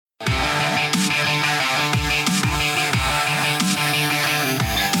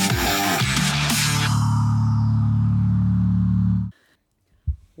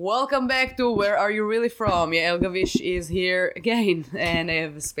Welcome back to Where Are You Really From? Yael Gavish is here again, and I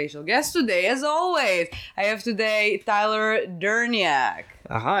have a special guest today, as always. I have today Tyler Derniak.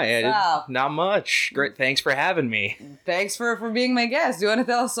 Hi, not much. Great, thanks for having me. Thanks for being my guest. Do you want to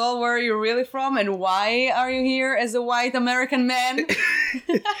tell us all where you're really from and why are you here as a white American man?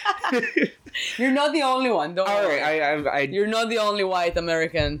 You're not the only one, don't worry. All right, You're not the only white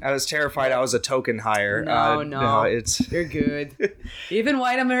American. I was terrified I was a token hire. No, it's... You're good. Even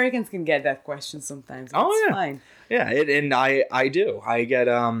white Americans can get that question sometimes. It's fine. Yeah, and I do. I get,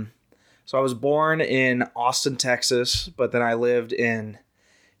 so I was born in Austin, Texas, but then I lived in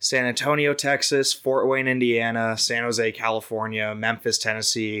San Antonio, Texas, Fort Wayne, Indiana, San Jose, California, Memphis,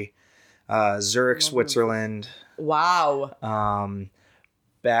 Tennessee, Zurich, Switzerland. Wow.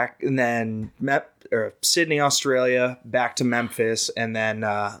 Back and then Sydney, Australia, back to Memphis, and then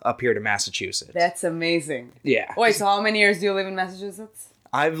up here to Massachusetts. That's amazing. Yeah. Wait, so how many years do you live in Massachusetts?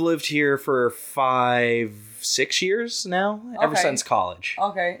 I've lived here for 5-6 years now, ever since college.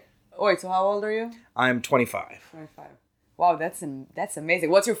 Okay. Wait, so how old are you? I'm 25. 25. Wow, that's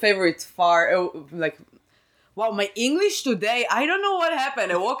amazing. What's your favorite wow, my English today, I don't know what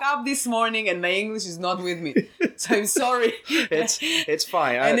happened. I woke up this morning and my English is not with me. So I'm sorry. It's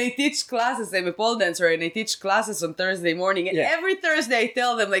fine. And I teach classes. I'm a pole dancer and I teach classes on Thursday morning. And every Thursday I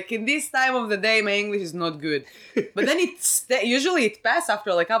tell them, like, in this time of the day, my English is not good. But then usually it passed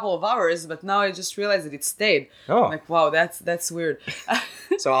after like a couple of hours, but now I just realized that it stayed. Oh. I'm like, wow, that's weird.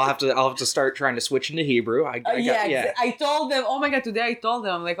 So I'll have to start trying to switch into Hebrew. I told them, oh my God, today I told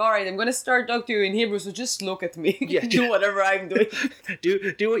them, I'm like, all right, I'm going to start talking to you in Hebrew, so just look at me. Yeah. Do whatever I'm doing.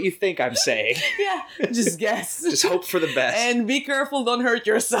 Do what you think I'm saying. Yeah, just guess. Just hope for the best. And be careful, don't hurt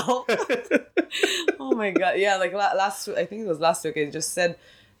yourself. Oh my God. Yeah, like I think it was last week, I just said,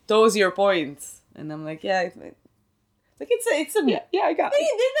 toes your points. And I'm like, yeah, it's a yeah, I got it.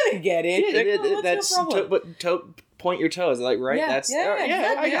 They didn't get it. Yeah, what's that's your problem? point your toes, like, right? Yeah, That's exactly.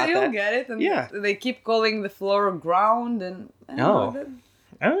 I got you'll that. get it. And they keep calling the floor ground, and they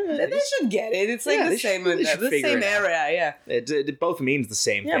should get it. It's like the same area. Yeah. It both means the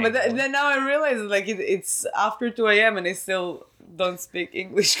same thing. Yeah, but then now I realize like it's after 2 a.m. and I still don't speak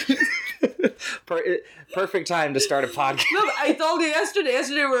English. Perfect time to start a podcast. No, I told you yesterday.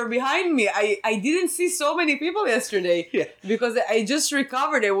 Yesterday were behind me. I didn't see so many people yesterday. Yeah. Because I just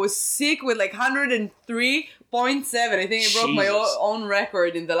recovered. I was sick with like 103.7. I think I broke my own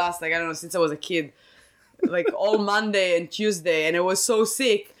record in the last, like, I don't know, since I was a kid. Like all Monday and Tuesday, and I was so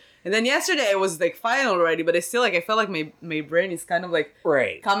sick. And then yesterday I was like fine already, but I still I felt like my brain is kind of like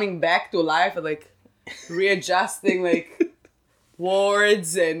coming back to life and like readjusting like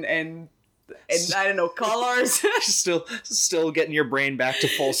words and I don't know, colors. still getting your brain back to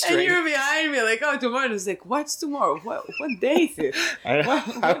full strength. And you're behind me like, oh, tomorrow. And I was like, what's tomorrow? What day is it?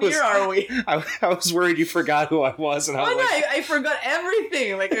 What year are we? I was worried you forgot who I was. And I forgot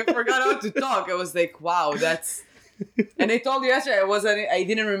everything. Like, I forgot how to talk. I was like, wow, that's... And I told you yesterday I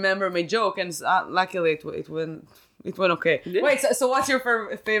didn't remember my joke, and luckily it went okay. Yeah. Wait, so what's your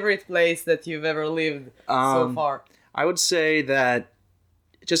favorite place that you've ever lived so far? I would say that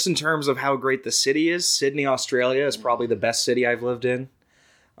just in terms of how great the city is, Sydney, Australia is probably the best city I've lived in.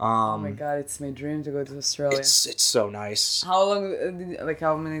 Oh my God, it's my dream to go to Australia. It's so nice. How long,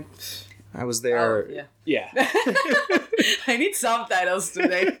 how many... I was there. Yeah. I need subtitles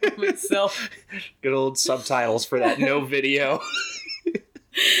today for myself. Good old subtitles for that no video.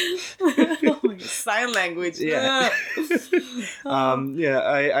 Sign language. Yeah.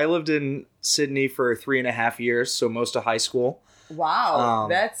 I lived in Sydney for 3.5 years, so most of high school. Wow,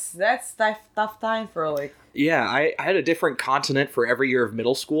 that's tough time for like... Yeah, I had a different continent for every year of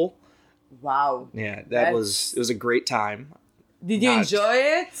middle school. Wow. Yeah, it was a great time. Did you enjoy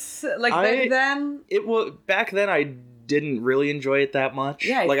it back then? Back then I didn't really enjoy it that much.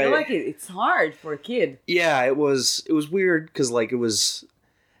 Yeah, I feel like it's hard for a kid. Yeah, it was weird because like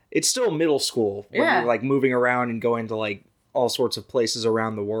it's still middle school when you're like moving around and going to like all sorts of places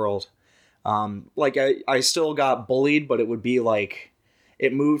around the world. Like I still got bullied, but it would be like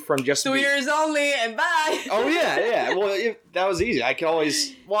it moved from just 2 years only and bye. Oh yeah. Well, that was easy. I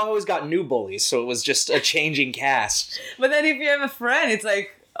always got new bullies, so it was just a changing cast. But then if you have a friend, it's like,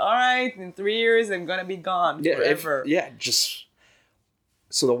 all right, in 3 years I'm gonna be gone forever.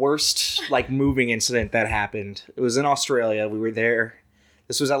 So the worst like moving incident that happened, it was in Australia. We were there.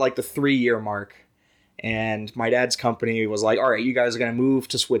 This was at like the 3-year mark, and my dad's company was like, all right, you guys are gonna move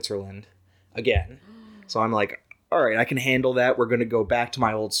to Switzerland again. So I'm like, all right, I can handle that. We're going to go back to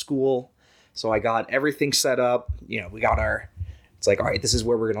my old school. So I got everything set up. We got it's like, all right, this is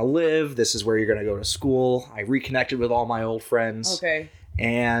where we're going to live. This is where you're going to go to school. I reconnected with all my old friends. Okay.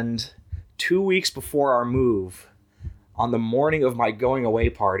 And 2 weeks before our move, on the morning of my going away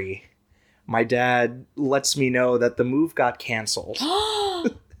party, my dad lets me know that the move got canceled.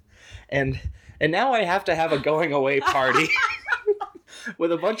 and now I have to have a going away party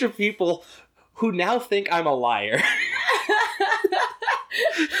with a bunch of people who now think I'm a liar.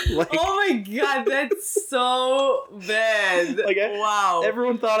 Like, oh my god, that's so bad. Like, wow.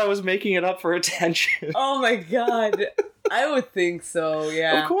 Everyone thought I was making it up for attention. Oh my god. I would think so,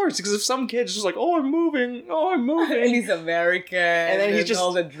 yeah. Of course, because if some kid's just like, oh, I'm moving. And he's American, and then he just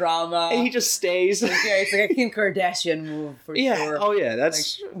all the drama. And he just stays. Like, yeah, it's like a Kim Kardashian move for sure. Oh yeah,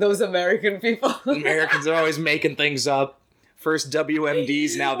 that's... Like, those American people. Americans are always making things up. First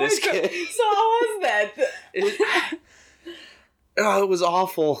WMDs, now this kid. So how was that? It was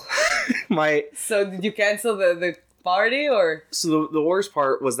awful. So did you cancel the party, or? So the worst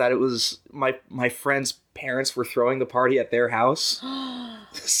part was that it was my friend's parents were throwing the party at their house.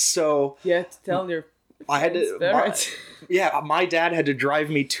 So you had to tell your parents. My dad had to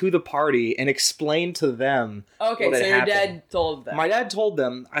drive me to the party and explain to them. Okay, so your dad told them. My dad told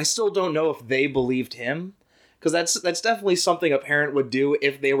them. I still don't know if they believed him. Because that's definitely something a parent would do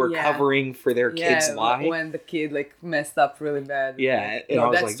if they were covering for their kid's lie. When the kid like messed up really bad. Yeah,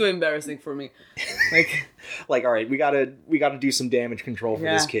 no, that's too embarrassing for me. Like, all right, we gotta do some damage control for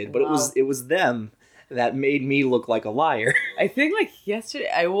this kid. But it was them that made me look like a liar. I think like yesterday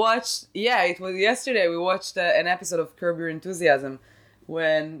it was yesterday we watched an episode of Curb Your Enthusiasm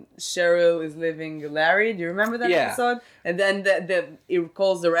when Cheryl is leaving Larry. Do you remember that episode? And then he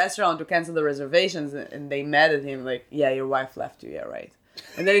calls the restaurant to cancel the reservations, and they mad at him like, yeah, your wife left you, yeah, right.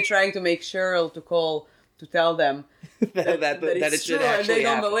 And then he's trying to make Cheryl to tell them that it's true, and they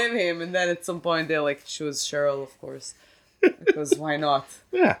don't believe him. And then at some point they like choose Cheryl, of course, because why not?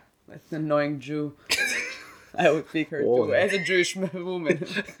 Yeah, that's an annoying Jew. I would pick her too as a Jewish woman.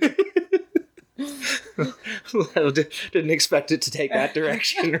 Didn't expect it to take that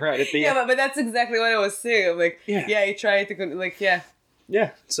direction right at the end. Yeah, but that's exactly what I was saying. Like, he tried to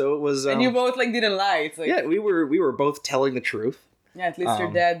Yeah, so it was. And you both like didn't lie. It's like, we were both telling the truth. Yeah, at least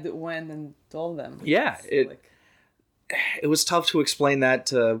your dad went and told them. Yeah, it was tough to explain that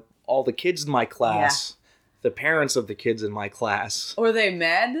to all the kids in my class, the parents of the kids in my class. Were they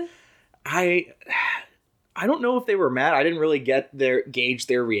mad? I don't know if they were mad. I didn't really gauge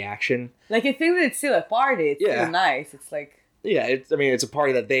their reaction. Like, I think that it's still a party. It's still nice. It's like... Yeah, it's a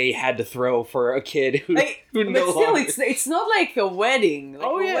party that they had to throw for a kid who but still, it's not like a wedding. Like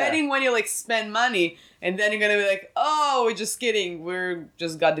a wedding when you, like, spend money, and then you're gonna be like, oh, we're just kidding. We're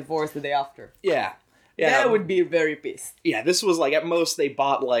just got divorced the day after. Yeah. That would be very pissed. Yeah, this was, like, at most they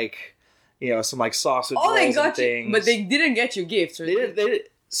bought, like, some, like, sausage rolls they got and things. You, but they didn't get you gifts. Or they did.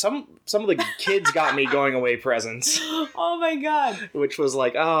 Some of the kids got me going away presents. Oh my god! Which was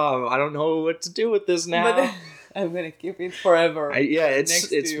like, oh, I don't know what to do with this now. But I'm gonna keep it forever. It's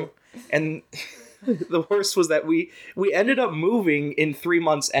and the worst was that we ended up moving in 3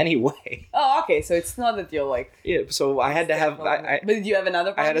 months anyway. Oh, okay. So it's not that you're like... Yeah, so I had to have... But did you have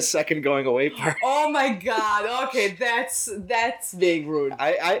another party? I had a second going away party. Oh my god. Okay, that's being rude.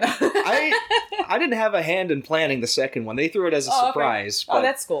 I didn't have a hand in planning the second one. They threw it as a surprise. Okay. But,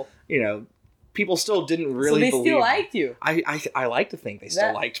 that's cool. People still didn't really believe. So they still liked you. I like to think they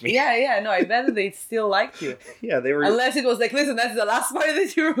still liked me. Yeah. No, I bet that they still liked you. Yeah, they were. Unless it was like, listen, that's the last party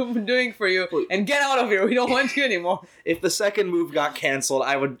that you're doing for you, and get out of here. We don't want you anymore. If the second move got canceled,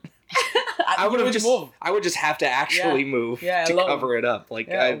 I would just have to actually move to cover it up. Like,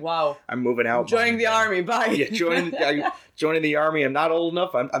 I'm moving out. Joining the army. Bye. Yeah, joining the army. I'm not old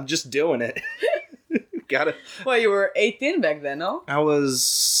enough. I'm just doing it. Gotta. Well, you were 18 back then, no? I was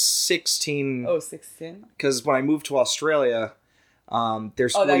 16. Oh, 16. Because when I moved to Australia, their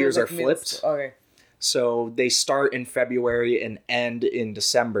school years are flipped. Okay. So they start in February and end in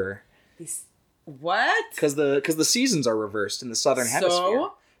December. What? Because the seasons are reversed in the southern hemisphere.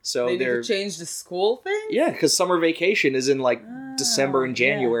 So they need to change the school thing? Yeah, because summer vacation is in like December and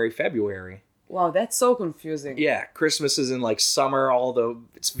January, February. Wow, that's so confusing. Yeah, Christmas is in like summer, although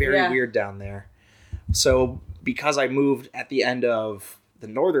it's very weird down there. So because I moved at the end of the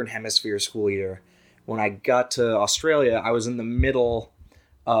northern hemisphere school year, when I got to Australia, I was in the middle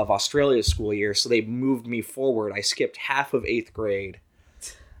of Australia's school year, so they moved me forward. I skipped half of 8th grade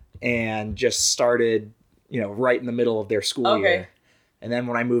and just started, right in the middle of their school year. And then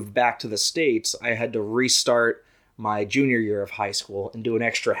when I moved back to the States, I had to restart my junior year of high school and do an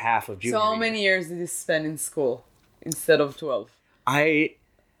extra half of junior year. So how many years did you spend in school instead of 12? I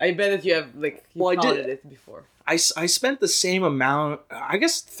bet that you have, counted it before. I spent the same amount, I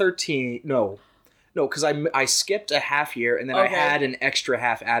guess 13, no. No, because I skipped a half year and then I had an extra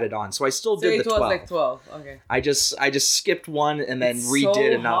half added on, so I still did the 12. So it was like 12. Okay. I just skipped one and then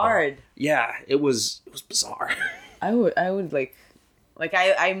redid another. Hard. Yeah, it was bizarre. I would like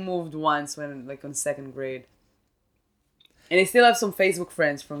I moved once when like on second grade, and I still have some Facebook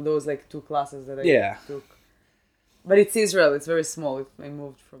friends from those like 2 classes that I took. But it's Israel. It's very small. I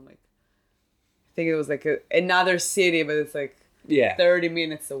moved from like, I think it was like another city, but it's like 30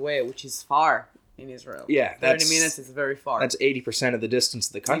 minutes away, which is far. In Israel. Yeah. 30 minutes is very far. That's 80% of the distance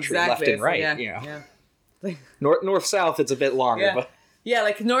of the country, left and right. Yeah. North-south, it's a bit longer. Yeah. But yeah,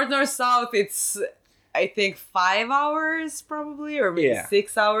 like north-south, it's, I think, 5 hours probably, or maybe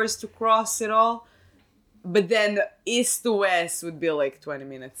 6 hours to cross it all. But then east to west would be like 20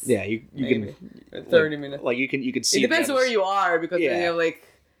 minutes. Yeah, you can... 30 minutes. Like, you can see... It depends where you are, because then you have like...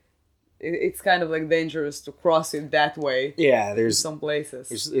 It's kind of like dangerous to cross it that way. Yeah, there's some places.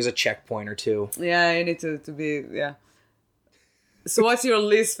 There's a checkpoint or two. Yeah, you need to be So, what's your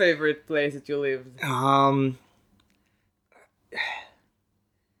least favorite place that you lived?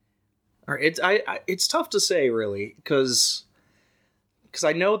 It's tough to say really, because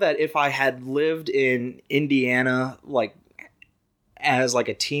I know that if I had lived in Indiana like as like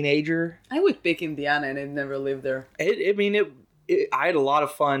a teenager, I would pick Indiana, and I'd never lived there. I had a lot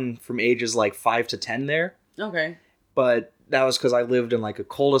of fun from ages like 5 to 10 there. Okay. But that was because I lived in like a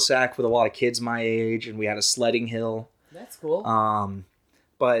cul-de-sac with a lot of kids my age, and we had a sledding hill. That's cool.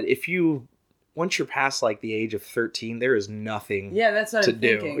 But once you're past like the age of 13, there is nothing that's what to I'm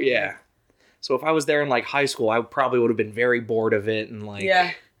do. Thinking. Yeah. So if I was there in like high school, I probably would have been very bored of it and like...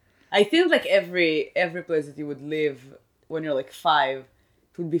 Yeah. I think like every place that you would live when you're like 5... it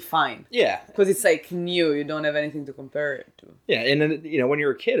would be fine. Yeah. Because it's like new. You don't have anything to compare it to. Yeah, and then, when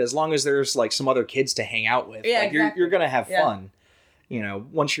you're a kid, as long as there's like some other kids to hang out with, exactly. you're going to have fun.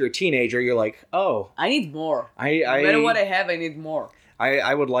 Once you're a teenager, you're like, oh. I need more. No matter what I have, I need more.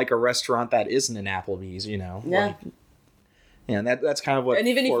 I would like a restaurant that isn't an Applebee's, Yeah. Like, that's kind of what... And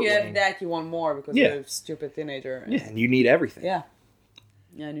even if you have that, you want more because you're a stupid teenager. Yeah, and you need everything. Yeah.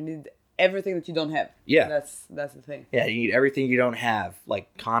 Yeah, and you need... everything that you don't have. Yeah. That's the thing. Yeah, you need everything you don't have, like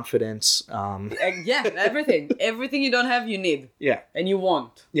confidence. Everything. Everything you don't have, you need. Yeah. And you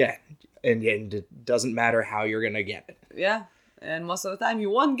want. Yeah. And it doesn't matter how you're going to get it. Yeah. And most of the time, you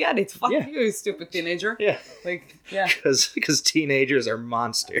won't get it. Fuck you stupid teenager. Yeah. Like, yeah. Because teenagers are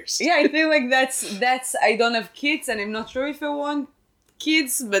monsters. Yeah, I think like that's... I don't have kids, and I'm not sure if I want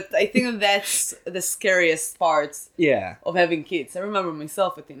kids, but I think that's the scariest part of having kids. I remember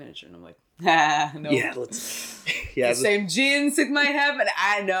myself a teenager, and I'm like, no. Yeah, the same genes it might have, and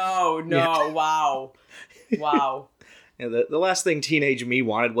I know, wow. Yeah, the last thing teenage me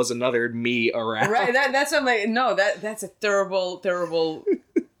wanted was another me around. Right, that's what I'm like, no, that's a terrible...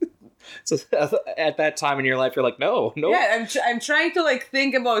 So at that time in your life, you're like, no. Yeah, I'm trying to like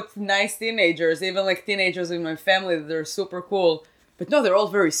think about nice teenagers, even like teenagers in my family that are super cool. But no, they're all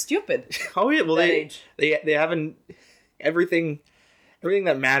very stupid. Oh yeah, well they haven't everything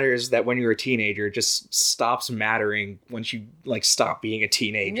that matters that when you're a teenager just stops mattering once you like stop being a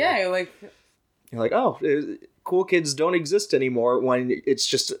teenager. Yeah, you're like, oh, cool kids don't exist anymore when it's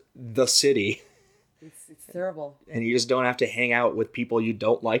just the city. It's terrible. And you just don't have to hang out with people you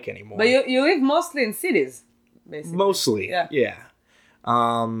don't like anymore. But you live mostly in cities, basically. Mostly, yeah.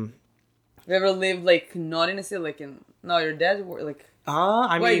 You ever lived like not in a city, like in? No, your dad like.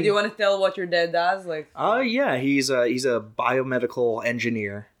 Wait, do you want to tell what your dad does? Like. Yeah, he's a biomedical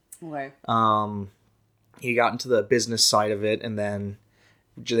engineer. Okay. He got into the business side of it, and then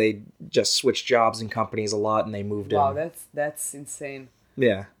they just switched jobs and companies a lot, and they moved in. Wow, that's insane.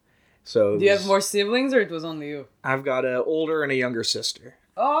 Yeah. So. Do you have more siblings, or it was only you? I've got an older and a younger sister.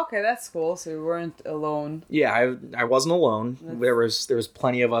 Oh, okay, that's cool. So you weren't alone. Yeah, I wasn't alone. There was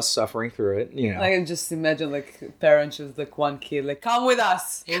plenty of us suffering through it. I can just imagine like parents with like one kid, like, come with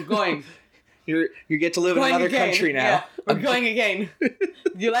us, we're going. You get to live in another country now. Yeah, we're going again. Do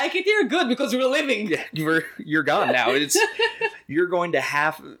you like it here? Good, because we're living. Yeah, you're gone now. You're going to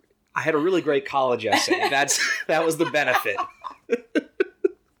have. I had a really great college essay. That was the benefit.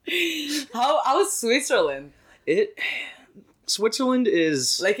 How's Switzerland? Switzerland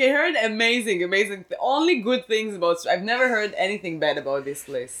is... Like, I heard amazing. Only good things about... I've never heard anything bad about this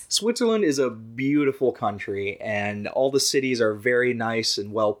place. Switzerland is a beautiful country, and all the cities are very nice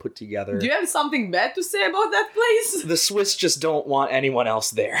and well put together. Do you have something bad to say about that place? The Swiss just don't want anyone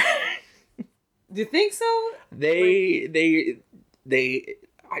else there. Do you think so?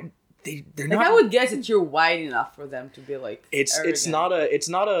 They're not. I would guess that you're white enough for them to be like. It's not a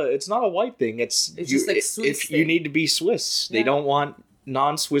white thing. It's just like Swiss. You need to be Swiss. They don't want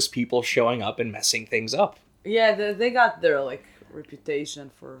non-Swiss people showing up and messing things up. Yeah, they got their like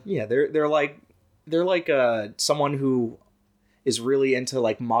reputation for. Yeah, they're like someone who is really into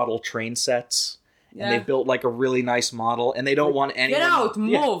like model train sets. Yeah. And they've built like a really nice model, and they don't want anyone. Get out,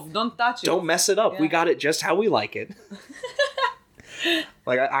 move, don't touch it. Don't mess it up. Yeah. We got it just how we like it.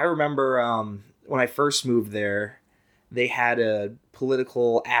 Like I remember when I first moved there, they had a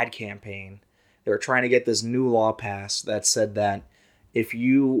political ad campaign. They were trying to get this new law passed that said that if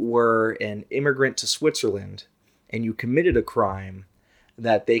you were an immigrant to Switzerland and you committed a crime,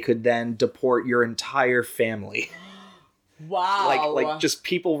 that they could then deport your entire family. Wow. Like just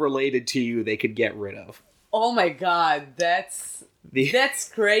people related to you they could get rid of. Oh my god, that's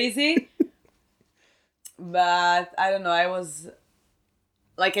crazy. But I don't know, I was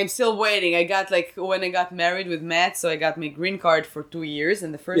like, I'm still waiting. I got like, when I got married with Matt, so I got my green card for 2 years,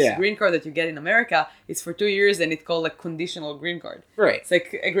 and the first green card that you get in America is for 2 years, and it's called like conditional green card. Right. It's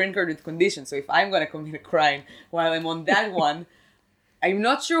like a green card with conditions. So if I'm gonna commit a crime while I'm on that one, I'm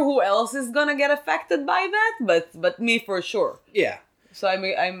not sure who else is gonna get affected by that, but me for sure. Yeah. So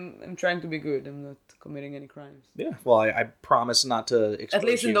I'm trying to be good. I'm not committing any crimes. Yeah. Well, I promise not to expose At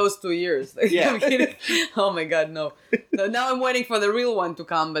least in those 2 years. Yeah. I'm kidding. Oh my god, no. So now I'm waiting for the real one to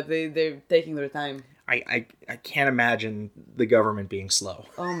come, but they're taking their time. I can't imagine the government being slow.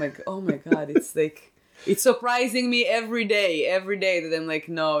 Oh my god, it's like, it's surprising me every day that I'm like,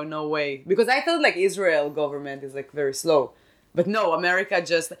 no way. Because I thought like Israel government is like very slow. But no, America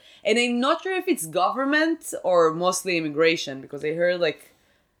just... And I'm not sure if it's government or mostly immigration, because I heard like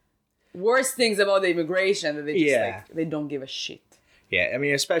worse things about the immigration that they just like, they don't give a shit. Yeah, I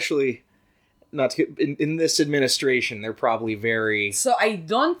mean, especially not to, in this administration, they're probably very... So I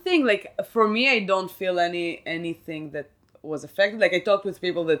don't think, like, for me, I don't feel anything that was affected. Like, I talked with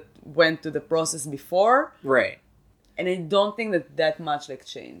people that went to the process before. Right. And I don't think that much, like,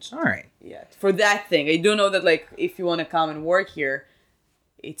 changed. All right. Yet. For that thing. I do know that, like, if you want to come and work here,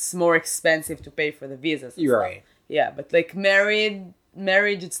 it's more expensive to pay for the visas. You're right. Yeah, but, like, marriage,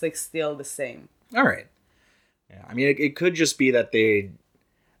 it's, like, still the same. All right. Yeah, I mean, it could just be that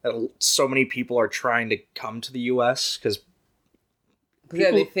that so many people are trying to come to the U.S. because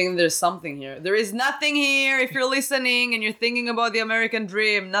they think there's something here. There is nothing here. If you're listening and you're thinking about the American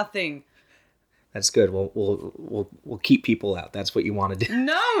dream, nothing. That's good. We'll keep people out. That's what you want to do.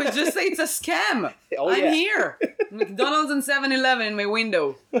 No, it's just it's a scam. I'm here. McDonald's and 7-Eleven in my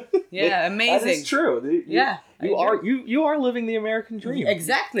window. Yeah, amazing. That is true. You are living the American dream.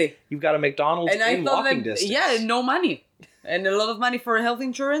 Exactly. You've got a McDonald's in walking distance. Yeah, no money. And a lot of money for health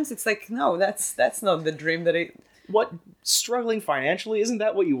insurance. It's like, no, that's not the dream that I... What? Struggling financially? Isn't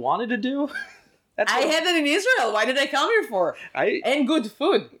that what you wanted to do? I had that in Israel. Why did I come here for? And good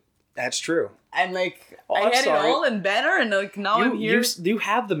food. That's true. I'm like, I had it all and better, and like now I'm here. You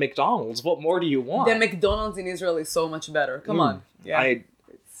have the McDonald's. What more do you want? The McDonald's in Israel is so much better. Come on. Yeah.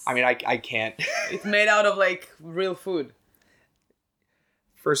 I mean, I can't. It's made out of like real food.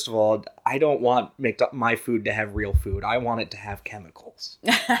 First of all, I don't want my food to have real food. I want it to have chemicals.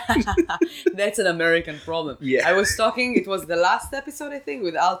 That's an American problem. Yeah. I was talking, it was the last episode, I think,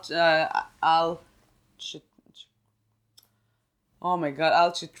 with oh my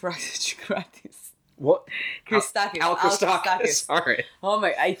god, Alcitratis. What? Christakis. Al Christakis. All right. Oh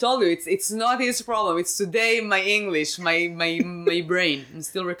my, I told you, it's not his problem. It's today my English, my brain. I'm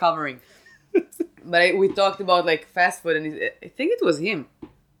still recovering. But we talked about like fast food, and I think it was him.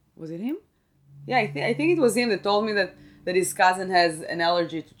 Was it him? Yeah, I think it was him that told me that his cousin has an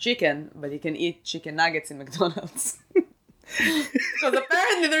allergy to chicken, but he can eat chicken nuggets in McDonald's. Because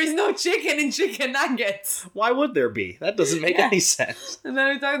apparently there is no chicken in chicken nuggets. Why would there be? That doesn't make any sense. And then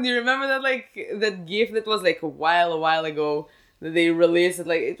we talked, do you remember that GIF that was like a while ago that they released it?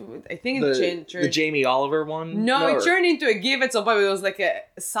 Like, I think it changed. The Jamie Oliver one? No, it turned into a GIF at some point. It was like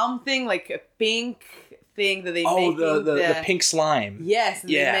something like a pink thing that they make. Oh, the pink slime. Yes,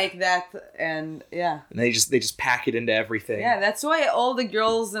 they make that, and yeah. And they just pack it into everything. Yeah, that's why all the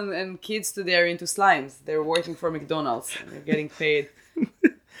girls and kids today are into slimes. They're working for McDonald's. And they're getting paid.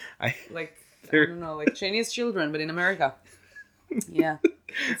 I don't know, like Chinese children, but in America. Yeah.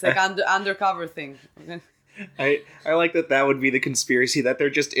 It's like undercover thing. Okay. I like that would be the conspiracy, that they're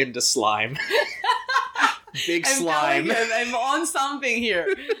just into slime. Big slime. I'm on something here.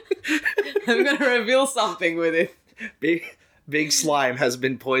 I'm gonna reveal something with it. Big slime has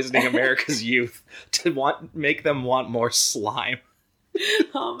been poisoning America's youth to make them want more slime.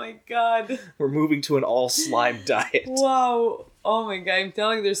 Oh my god. We're moving to an all slime diet. Wow. Oh my god, I'm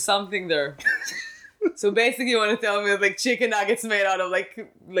telling you, there's something there. So basically you want to tell me that like chicken nuggets made out of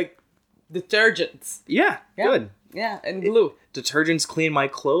like detergents. Yeah, good. Yeah, and glue. Detergents clean my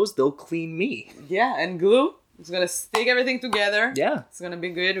clothes, they'll clean me. Yeah, and glue. It's gonna stick everything together. Yeah. It's gonna be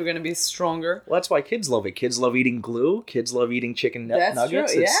good. We're gonna be stronger. Well, that's why kids love it. Kids love eating glue. Kids love eating chicken That's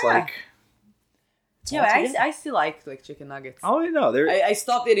nuggets. true, It's yeah. like... Yeah, I still like chicken nuggets. Oh, no. They're... I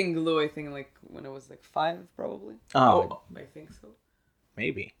stopped eating glue, I think, like, when I was, like, 5, probably. Oh. I think so.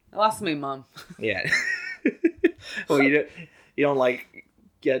 Maybe. I'll ask my mom. Yeah. Well, you don't, like,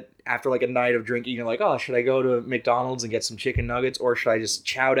 get... After, like, a night of drinking, you're like, oh, should I go to McDonald's and get some chicken nuggets? Or should I just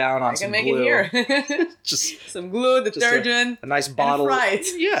chow down on some glue? I can make it here. Just some glue, detergent, a nice bottle. And fry it.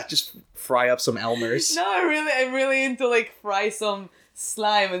 Yeah, just fry up some Elmer's. No, I'm really into, like, fry some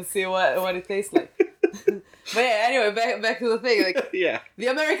slime and see what it tastes like. But yeah, anyway, back to the thing. Like, yeah. The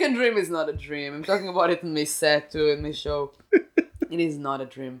American dream is not a dream. I'm talking about it in my set too, in my show. It is not a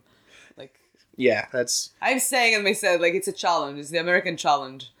dream. Like, yeah, that's... I'm saying in my set, like, it's a challenge. It's the American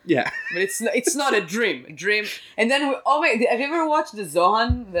challenge. Yeah. But it's not a dream. A dream. And then, oh wait, have you ever watched the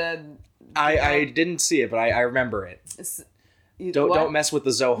Zohan? I didn't see it, but I remember it. Don't mess with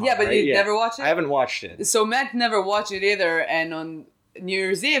the Zohan. Yeah, but right? you never watched it? I haven't watched it. So Matt never watched it either, and on New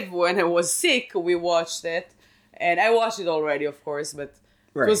Year's Eve, when I was sick, we watched it. And I watched it already, of course, but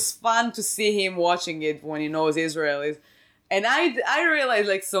it was fun to see him watching it when he knows Israelis. And I realized,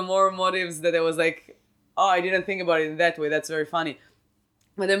 like, some more motives that I was like, oh, I didn't think about it in that way. That's very funny.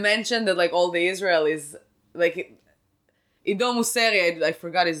 But I mentioned that, like, all the Israelis, like, Idom Mosseri, I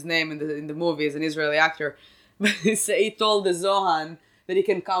forgot his name in the movie, he's an Israeli actor, but he told the Zohan that he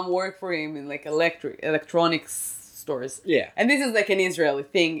can come work for him in, like, electronics stores. Yeah. And this is, like, an Israeli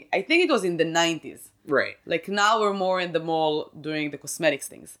thing. I think it was in the 90s. Right. Like, now we're more in the mall doing the cosmetics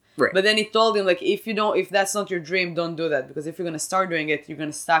things. Right. But then he told him, like, if that's not your dream, don't do that. Because if you're going to start doing it, you're going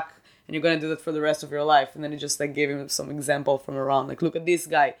to stuck and you're going to do that for the rest of your life. And then he just, like, gave him some example from around. Like, look at this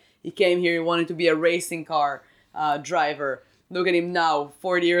guy. He came here, he wanted to be a racing car driver. Look at him now.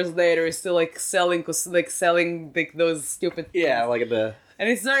 40 years later, he's still, like, selling like, those stupid things. Yeah, like the... And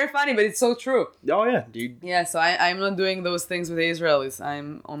it's very funny, but it's so true. Oh, yeah, dude. Yeah, so I'm not doing those things with the Israelis.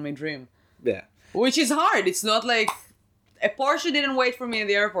 I'm on my dream. Yeah. Which is hard. It's not like... A Porsche didn't wait for me in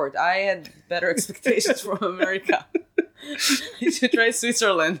the airport. I had better expectations from America. You should try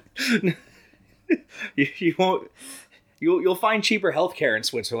Switzerland. You won't... You'll find cheaper healthcare in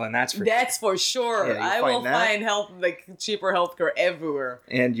Switzerland, that's for That's for sure. Yeah, I will find cheaper healthcare everywhere.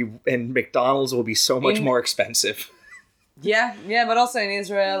 And McDonald's will be so much more expensive. Yeah, but also in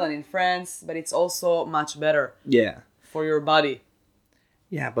Israel and in France, but it's also much better. Yeah. For your body.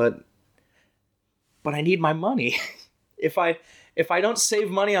 Yeah, but I need my money. If I don't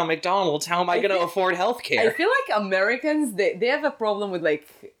save money on McDonald's, how am I going to afford healthcare? I feel like Americans they have a problem with like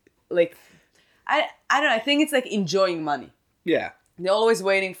I don't know, I think it's like enjoying money. Yeah. They're always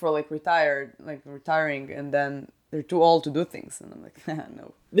waiting for like retiring, and then they're too old to do things, and I'm like,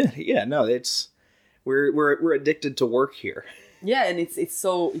 no. Yeah, no, it's we're addicted to work here. Yeah, and it's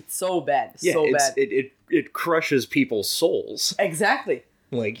so bad. Yeah, so bad. It crushes people's souls. Exactly.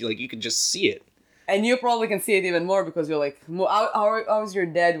 Like you can just see it. And you probably can see it even more because you're like, how's your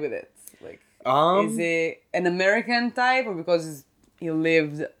dad with it? Like, is he an American type, or because he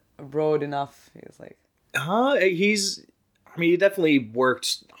lived abroad enough? He's like, he definitely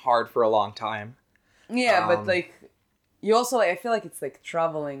worked hard for a long time. Yeah, but like, you also like, I feel like it's like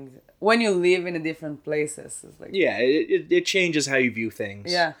traveling when you live in different places. It's like, yeah, it changes how you view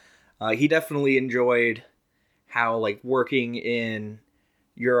things. Yeah. He definitely enjoyed how like working in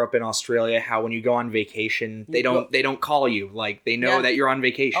Europe and Australia, how when you go on vacation, they don't call you, like they know that you're on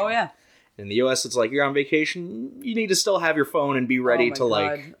vacation. Oh yeah. In the US, it's like you're on vacation, you need to still have your phone and be ready to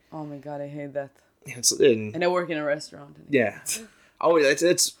like. Oh my god, I hate that. And I work in a restaurant. Yeah. Oh,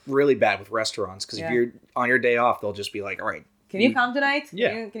 it's really bad with restaurants because if you're on your day off, they'll just be like, all right. Can you come tonight?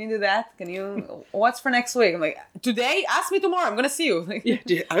 Yeah. Can you do that? Can you? What's for next week? I'm like, today? Ask me tomorrow. I'm gonna see you. Like,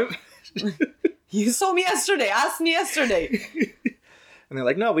 you saw me yesterday. Ask me yesterday. And they're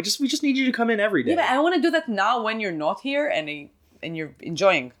like, no, we just need you to come in every day. Yeah, but I want to do that now when you're not here and you're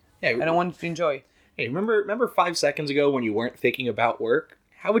enjoying. Yeah, I don't want you to enjoy. Hey, remember 5 seconds ago when you weren't thinking about work?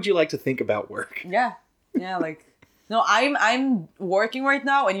 How would you like to think about work? Yeah, like. No, I'm working right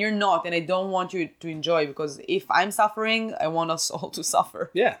now and you're not, and I don't want you to enjoy, because if I'm suffering, I want us all to suffer.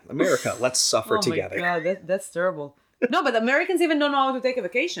 Yeah, America, let's suffer together. Oh my god, that's terrible. No, but Americans even don't know how to take a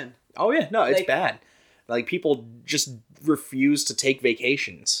vacation. Oh yeah, no, it's bad. Like, people just refuse to take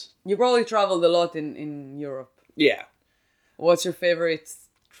vacations. You probably traveled a lot in Europe. Yeah. What's your favorite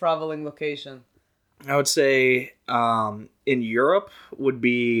traveling location? I would say in Europe would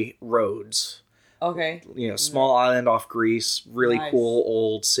be Rhodes. Okay. You know, small island off Greece, really cool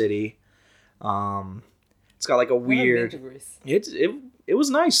old city. It's got like a I've never been weird. to Greece. It was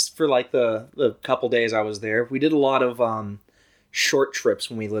nice for like the couple days I was there. We did a lot of short trips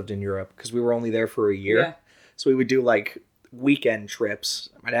when we lived in Europe because we were only there for a year. Yeah. So we would do like weekend trips.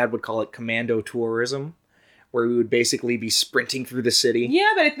 My dad would call it commando tourism, where we would basically be sprinting through the city. Yeah,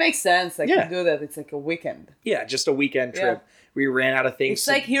 but it makes sense. Like Yeah. to do that, it's like a weekend. Yeah, just a weekend trip. Yeah. We ran out of things. It's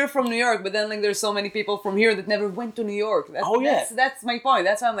like here from New York, but then like there's so many people from here that never went to New York. That's my point.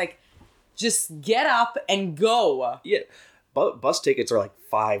 That's why I'm like, just get up and go. yeah, bus tickets are like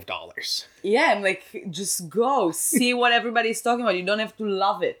 $5. Yeah, I'm like, just go see what everybody's talking about. You don't have to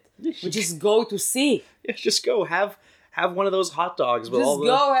love it, but just go to see. Yeah, just go have one of those hot dogs with Just all the.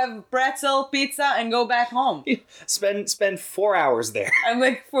 go have pretzel, pizza, and go back home. Spend 4 hours there. I'm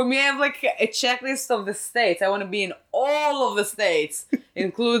like, for me, I have like a checklist of the states. I want to be in all of the states.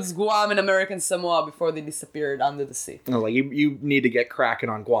 Includes Guam and American Samoa before they disappeared under the sea. No, like you need to get cracking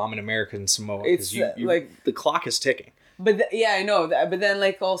on Guam and American Samoa It's, because like- the clock is ticking. But yeah, I know that. But then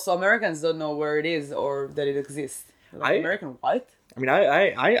like also Americans don't know where it is or that it exists. Like, American what? I mean,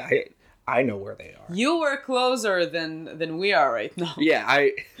 I know where they are. You were closer than we are right now. Yeah,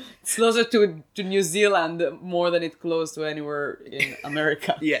 It's closer to New Zealand more than it's close to anywhere in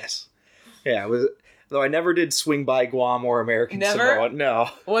America. yes, yeah. It was though I never did swing by Guam or American Never? Samoa. No.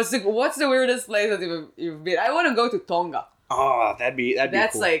 What's the weirdest place that you've been? I want to go to Tonga. Oh, that'd be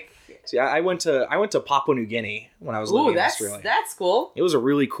That's cool. like, See, I went to Papua New Guinea when I was living ooh, in Australia. that's cool. It was a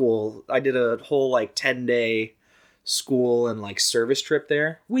really cool. I did a whole like 10-day school and like service trip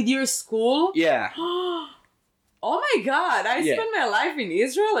there. With your school? Yeah. Oh my god, I Yeah. spent my life in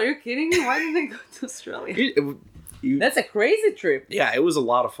Israel. Are you kidding me? Why did I go to Australia? You- That's a crazy trip. yeah, it was a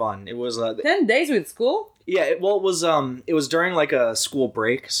lot of fun. It was 10 days with school? yeah, it was during like a school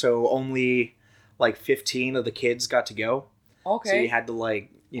break, so only like 15 of the kids got to go. Okay. So you had to like,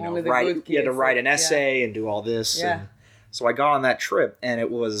 Only the write good you had to kids, write an yeah. essay and do all this. Yeah. And so I got on that trip and it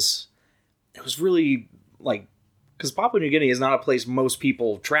was really like cuz Papua New Guinea is not a place most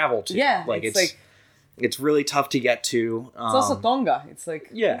people travel to. Yeah, Like it's it's really tough to get to. It's also Tonga. It's like,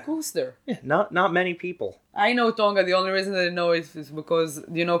 yeah. who goes there? Yeah, not many people. I know Tonga. The only reason that I know it is because,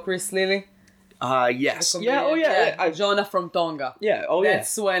 do you know Chris Lilly? Yes. The Yeah, oh comedian? yeah. Jonah from Tonga. Yeah, oh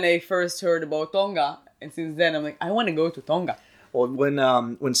That's when I first heard about Tonga. And since then, I'm like, I want to go to Tonga. Well,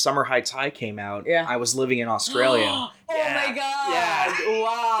 when Summer Heights High came out, Yeah. I was living in Australia. Oh my god! Yeah.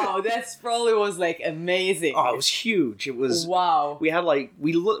 Wow, that's probably was like amazing. Oh, it was huge. It was. Wow. We had like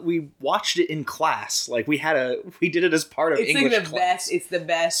we watched it in class. Like we did it as part of It's English like the class. best. It's the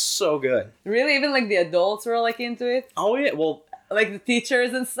best. So good. Really, even like the adults were like into it, Oh yeah. Well, like the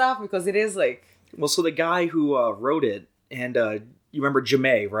teachers and stuff, because it is like, so the guy who wrote it, and you remember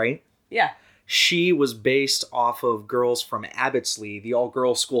Jamae, right? yeah. She was based off of girls from Abbottsley, the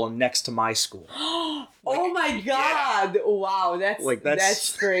all-girls school next to my school. Oh my god! Wow, that's Like, that's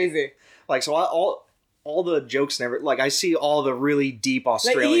that's- crazy. Like so, all the jokes never like I see all the really deep Like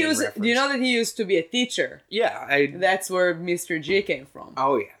Australian he used. reference. Do you know that he used to be a teacher? Yeah, That's where Mr. G came from.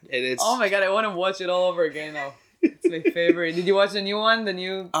 Oh yeah, it's. Oh my god, I want to watch it all over again now. It's my favorite. Did you watch the new one? The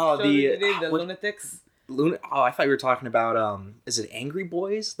new Oh, show the, that he did, the what- Lunatics? Oh, I thought you were talking about is it Angry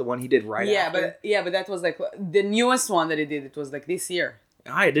Boys, the one he did right after? but that was like the newest one that he did. It was like this year.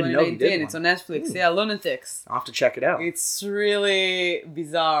 I didn't know he 2019. did It's one. on Netflix. Yeah, Lunatics. I'll have to check it out. It's really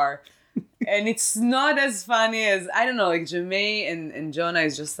bizarre. And it's not as funny as, I don't know, like Jamae and Jonah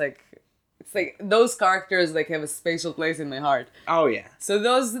is just like, it's like those characters like have a special place in my heart. Oh yeah, So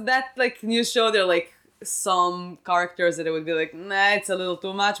that like new show, they're like some characters that it would be like, nah, it's a little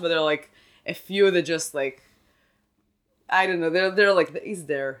too much, but they're like a few that just like, I don't know, they're like, is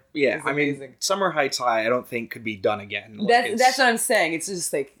there? yeah. It's I mean, amazing. Summer Heights High, I don't think could be done again. Like, That's what I'm saying. It's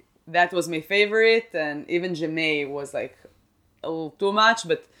just like, that was my favorite, and even Jamae was like a little too much,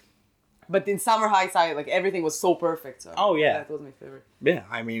 but in Summer Heights, like everything was so perfect. So Oh, yeah. that was my favorite. Yeah,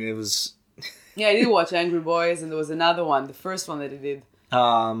 I mean it was. Yeah, I did watch Angry Boys, and there was another one, the first one that he did.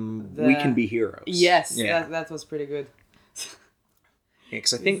 We Can Be Heroes. Yes, Yeah. that was pretty good.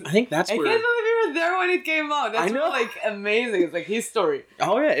 Because I think that's I where. can't believe you were there when it came out. That's I know. like amazing. It's like history.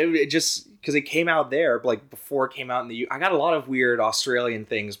 Oh yeah, it just because it came out there like before it came out in the I got a lot of weird Australian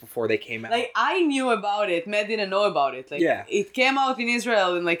things before they came out. Like I knew about it, Matt didn't know about it. Like Yeah. it came out in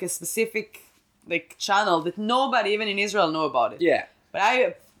Israel in like a specific like channel that nobody even in Israel know about it. Yeah. But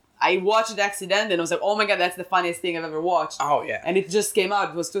I watched it accidentally and I was like, oh my god, that's the funniest thing I've ever watched. Oh yeah. And it just came out.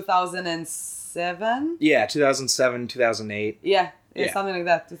 It was 2007. Yeah, 2007, 2008. Yeah, Yeah. something like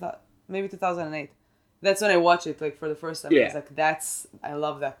that. Maybe 2008. That's when I watched it like for the first time. I Yeah. was like, I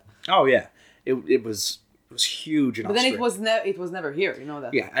love that. Oh yeah, it was It was huge in But then Australia. it was never here. You know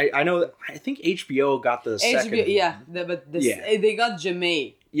that. Yeah, I know. I think HBO got the second. Yeah, they got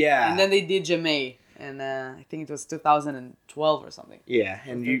Jamaica. Yeah. And then they did Jamaica, and I think it was 2012 or something. Yeah,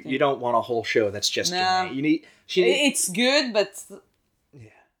 and you don't want a whole show that's just Jamaica. You need. It's good, but. Yeah.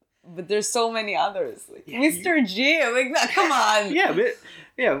 But there's so many others. Like Mr. G, like that. Come on. Yeah, but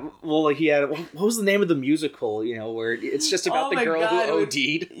well, like he had. What was the name of the musical? You know, where it's just about the girl who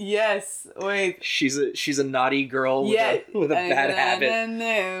OD'd. Yes. Wait. She's a naughty girl with a bad habit.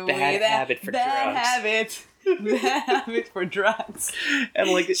 Bad habit for drugs. Bad habit for drugs. And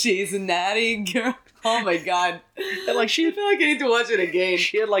like she's a naughty girl. Oh my god. And like I feel like I need to watch it again.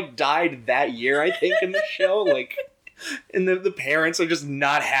 She had like died that year, I think, in the show. Like, and the parents are just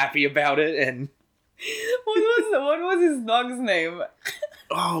not happy about it. And what was his dog's name?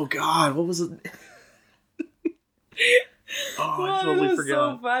 Oh god, what was it? Oh, I totally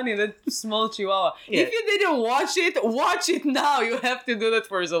forgot. So funny, that small chihuahua. Yeah. If you didn't watch it now. You have to do that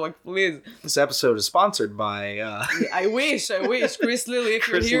for yourself, like, please. This episode is sponsored by I wish Chris Lilly, if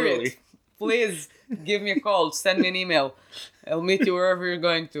you hear it, please give me a call, send me an email. I'll meet you wherever you're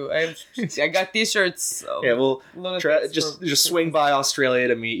going to. I got t-shirts. Yeah, well, just swing by Australia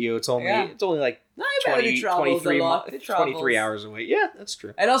to meet you. It's only like 23 hours away. Yeah, that's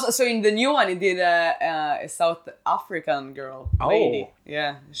true. And also, so in the new one, it did a South African girl. Lady.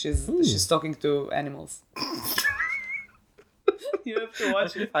 Yeah, she's talking to animals. You have to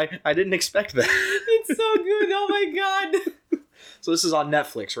watch it. I didn't expect that. It's so good. Oh my god. So this is on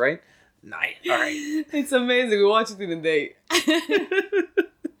Netflix, right? Nice. All right. It's amazing. We watched it in a day.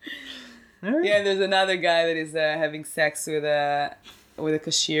 Right. Yeah, there's another guy that is having sex with a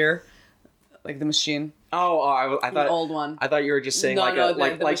cashier, like the machine. Oh, I thought the old one. I thought you were just saying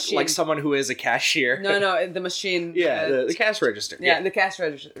like someone who is a cashier. No, the machine. Yeah, the cash register. Yeah, the cash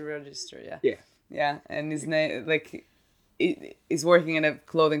register. Yeah. Yeah. Yeah, and his name he's working in a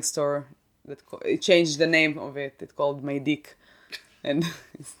clothing store it changed the name of it. It's called My Dick. And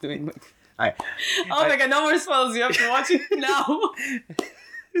it's doing like... Oh my god, no more spoilers. You have to watch it now.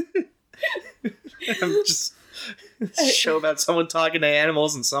 I'm just... It's a show about someone talking to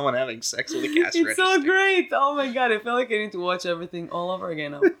animals and someone having sex with a cash register. It's so great. Oh my god, I feel like I need to watch everything all over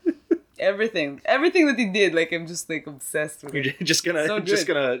again now. Everything that he did, like I'm just like obsessed with it. You're just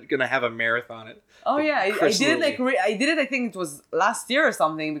gonna have a marathon it. Oh yeah, I did it I did it. I think it was last year or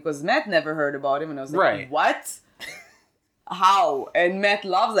something because Matt never heard about him and I was like, what? How? And Matt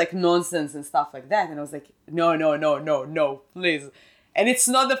loves like nonsense and stuff like that, and I was like, no, please. And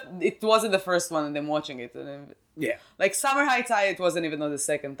it wasn't the first one, and I'm watching it. And yeah, like Summer Heights High, it wasn't even the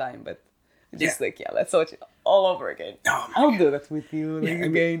second time, but just let's watch it all over again. Oh I'll do that with you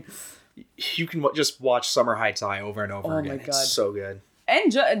again. You can just watch Summer Heights High over and over again. Oh my god, it's so good.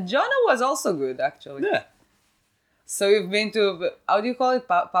 And Jonah was also good, actually. Yeah. So you've been to, how do you call it?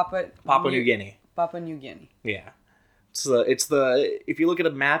 Papua New Guinea. Papua New Guinea. Yeah. It's the if you look at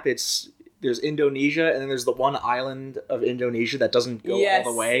a map, there's Indonesia and then there's the one island of Indonesia that doesn't go all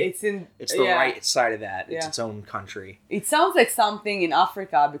the way. It's the right side of that. It's its own country. It sounds like something in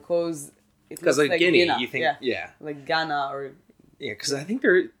Africa because like Guinea, you think like Ghana or because I think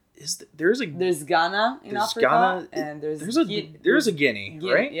there's Ghana in Africa and there's a Guinea,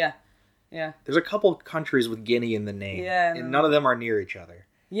 right? Yeah. There's a couple countries with Guinea in the name, and none of them are near each other.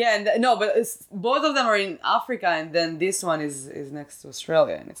 Yeah, but both of them are in Africa, and then this one is next to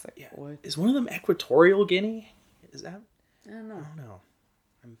Australia, and it's like, what? Is one of them Equatorial Guinea? Is that? I don't know.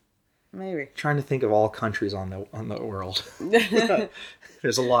 I'm maybe trying to think of all countries on the world.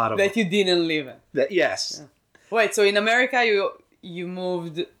 There's a lot of that you didn't live in. Yes. Yeah. Wait, so in America you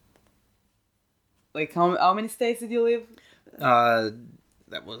moved. Like how many states did you live?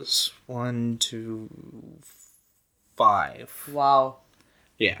 That was 1, 2, 5. Wow.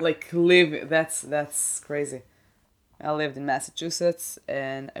 Yeah. Like that's crazy. I lived in Massachusetts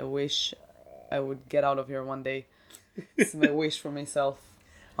and I wish I would get out of here one day. It's my wish for myself.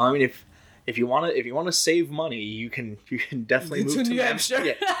 I mean if you want to save money, you can definitely move to New Hampshire.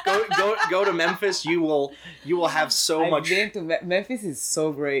 Yeah. Go to Memphis. You will have so much. I've been to Memphis is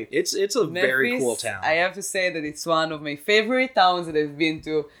so great. It's a very cool town. I have to say that it's one of my favorite towns that I've been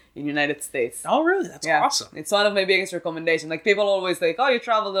to in the United States. Oh really? That's awesome. It's one of my biggest recommendations. Like people always like, oh, you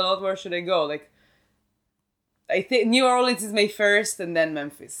traveled a lot. Where should I go? Like, I think New Orleans is my first, and then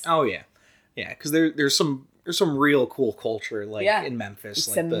Memphis. Oh yeah, because there's some real cool culture in Memphis.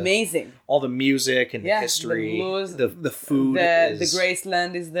 It's amazing. All the music and the history, the blues, the food. The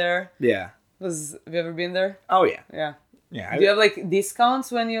Graceland is there. Yeah. Have you ever been there? Oh yeah. Yeah. Yeah. Do you have like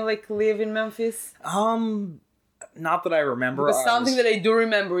discounts when you like live in Memphis? Not that I remember. Because something that I do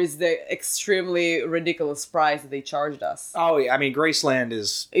remember is the extremely ridiculous price that they charged us. Oh, yeah. I mean, Graceland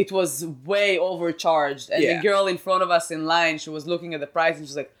is... It was way overcharged. And the girl in front of us in line, she was looking at the price and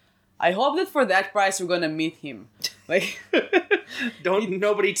she's like, I hope that for that price we're gonna meet him. Like,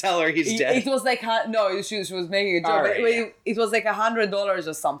 nobody tell her he's dead. It was like no, she was making a joke. Right, it was like $100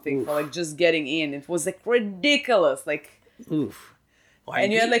 or something for like just getting in. It was like ridiculous. Like, oof. Well,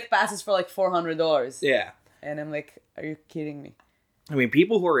 and you had like passes for like $400. Yeah. And I'm like, are you kidding me? I mean,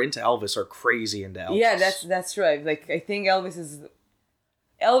 people who are into Elvis are crazy into Elvis. Yeah, that's right. Like, I think Elvis is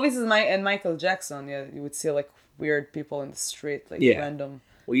and Michael Jackson. Yeah, you would see like weird people in the street, like random.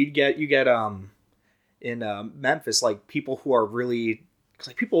 Well, you get in Memphis, like people who are really, cause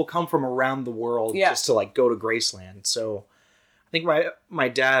like people come from around the world just to like go to Graceland. So I think my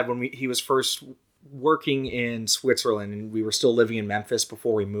dad, when he was first working in Switzerland and we were still living in Memphis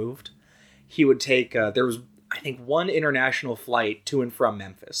before we moved, he would take, there was I think one international flight to and from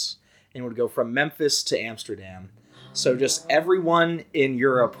Memphis, and would go from Memphis to Amsterdam. So just everyone in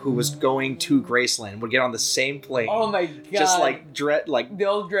Europe who was going to Graceland would get on the same plane. Oh my god! Just like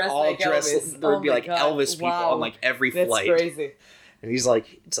they'll dress like Elvis. There would be like Elvis people on like every flight. That's crazy. And he's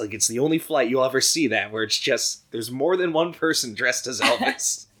like, it's the only flight you'll ever see that where it's just there's more than one person dressed as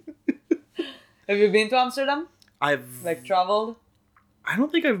Elvis. Have you been to Amsterdam? I've like traveled. I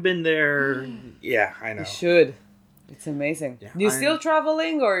don't think I've been there. Yeah, I know. You should. It's amazing. Yeah, you still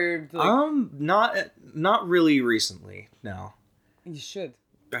traveling or like... not really recently. No. You should.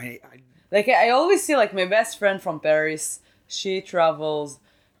 I always see like my best friend from Paris. She travels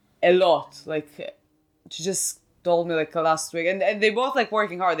a lot. Like she just told me like last week, and they both like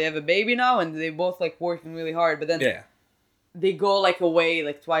working hard. They have a baby now, and they both like working really hard. But then they go like away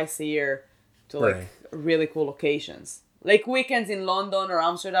like twice a year to like really cool locations. Like weekends in London or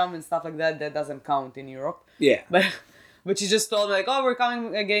Amsterdam and stuff like that. That doesn't count in Europe. Yeah. But she just told me like, oh, we're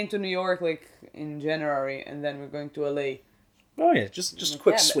coming again to New York like in January, and then we're going to LA. Oh yeah, just a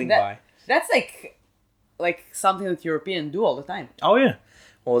quick swing by. That's like something that Europeans do all the time. Oh yeah.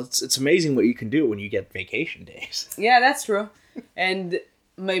 Well, it's amazing what you can do when you get vacation days. Yeah, that's true. And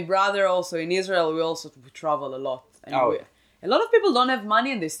my brother also in Israel, we travel a lot. And a lot of people don't have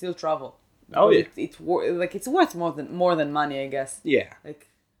money and they still travel. Oh yeah. It's worth more than money, I guess. Yeah. Like,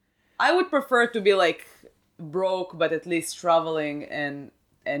 I would prefer to be like broke, but at least traveling and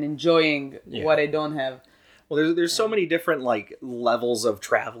enjoying what I don't have. Well, there's so many different like levels of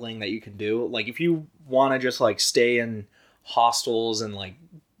traveling that you can do. Like if you want to just like stay in hostels and like,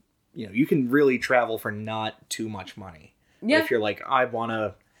 you can really travel for not too much money. Yeah. But if you're like, I want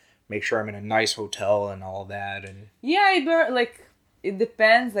to make sure I'm in a nice hotel and all that, and it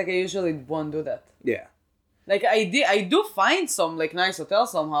depends. Like I usually won't do that. Yeah. Like I do find some like nice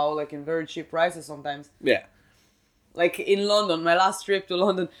hotels somehow, like in very cheap prices sometimes. Yeah. Like in London, my last trip to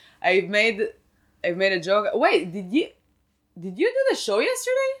London, I've made a joke. Wait, did you do the show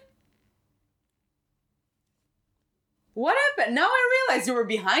yesterday? What happened? Now I realize you were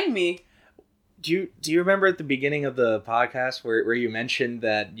behind me. Do you remember at the beginning of the podcast where you mentioned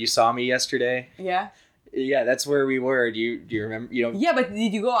that you saw me yesterday? Yeah. Yeah, that's where we were. Do you remember? Yeah, but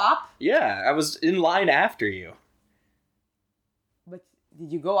did you go up? Yeah, I was in line after you. But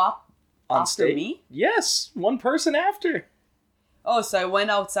did you go up on after stage? Me? Yes, one person after. Oh, so I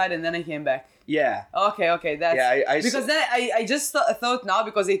went outside and then I came back. Yeah. Okay, that's... Yeah, because then I just thought now,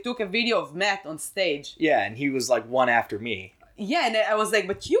 because they took a video of Matt on stage. Yeah, and he was like one after me. Yeah, and I was like,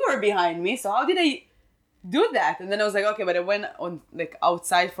 but you were behind me, so how did I do that? And then I was like, okay, but I went on like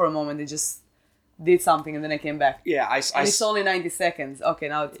outside for a moment, they just did something, and then I came back. Yeah, and it's only 90 seconds. Okay,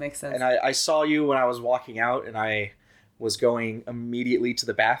 now it makes sense. And I saw you when I was walking out, and I was going immediately to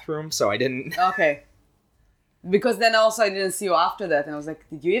the bathroom, so I didn't... Okay. Because then also I didn't see you after that, and I was like,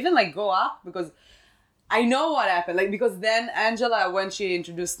 did you even like go up? Because I know what happened. Like, because then Angela, when she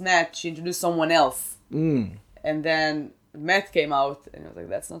introduced Matt, she introduced someone else. Mm. And then Matt came out, and I was like,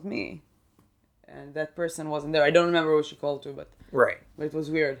 that's not me. And that person wasn't there. I don't remember who she called to, but... Right. But it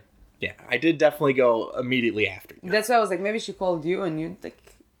was weird. Yeah, I did definitely go immediately after you. That's why I was like, maybe she called you and you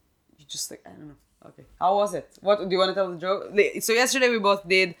just like, I don't know. Okay. How was it? What do you want to tell the joke? So yesterday we both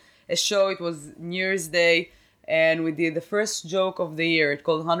did a show. It was New Year's Day, and we did the first joke of the year. It's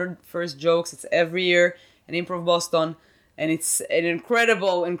called 100 First Jokes. It's every year in Improv Boston, and it's an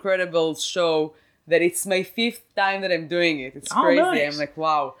incredible show that it's my 5th time that I'm doing it. It's crazy. Nice. I'm like,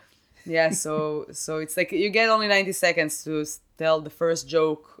 wow. Yeah, so it's like you get only 90 seconds to tell the first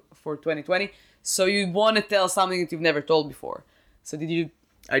joke for 2020, so you want to tell something that you've never told before. So did you?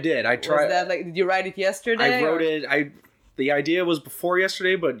 I did. I tried. Was that like? Did you write it yesterday? I wrote it. The idea was before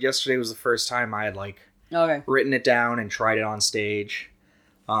yesterday, but yesterday was the first time I had like Okay. written it down and tried it on stage.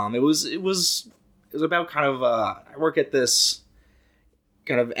 It was about kind of I work at this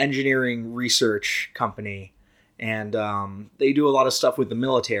kind of engineering research company, and they do a lot of stuff with the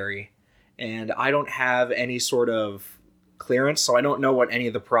military, and I don't have any sort of clearance, so I don't know what any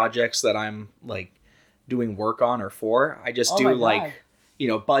of the projects that I'm like doing work on are for. I just do like,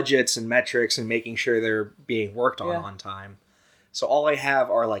 budgets and metrics and making sure they're being worked on time. So all I have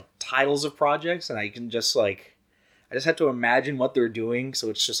are like titles of projects, and I can just like, I just have to imagine what they're doing. So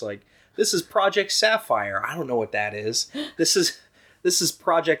it's just like, this is Project Sapphire. I don't know what that is. This is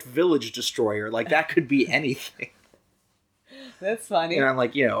Project Village Destroyer. Like, that could be anything. That's funny. And I'm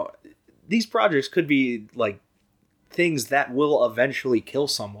like, these projects could be like things that will eventually kill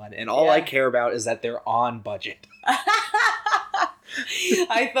someone, and all I care about is that they're on budget.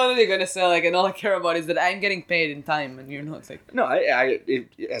 I thought that you're gonna say like, and all I care about is that I'm getting paid in time, and you're not like. No,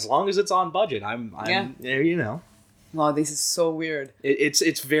 as long as it's on budget, I'm Wow, this is so weird.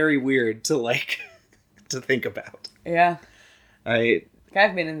 It's very weird to like to think about. Yeah. I've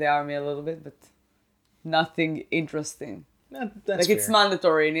been in the army a little bit, but nothing interesting. That's like fair. It's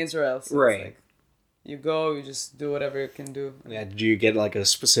mandatory in Israel, so right? It's like, you go, you just do whatever you can do. Yeah. Did you get like a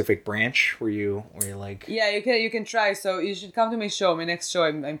specific branch where you're like? Yeah, you can try. So you should come to my show. My next show,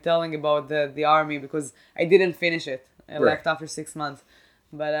 I'm telling about the army because I didn't finish it. I left after 6 months,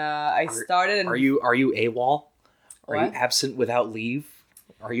 but I started. And are you AWOL? Are what? you absent without leave?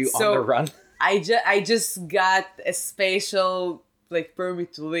 Are you on the run? I just got a spatial like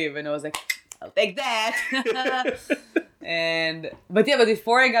permit to leave, and I was like, I'll take that. But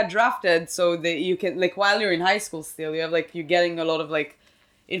before I got drafted, so that you can like while you're in high school still, you have like you're getting a lot of like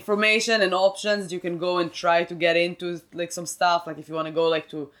information and options. You can go and try to get into like some stuff. Like if you want to go like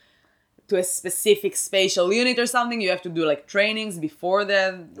to a specific spatial unit or something, you have to do like trainings before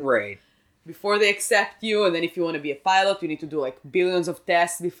they accept you. And then if you want to be a pilot, you need to do like billions of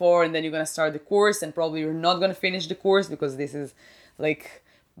tests before, and then you're going to start the course, and probably you're not going to finish the course because this is like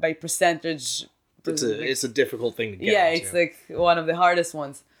by percentage. It's a difficult thing to get into. It's like one of the hardest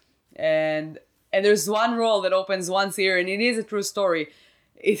ones. And there's one role that opens once a year, and it is a true story.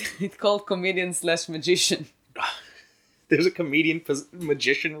 It's called comedian/magician. There's a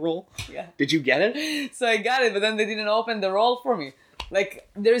comedian-magician role? Yeah. Did you get it? So I got it, but then they didn't open the role for me. Like,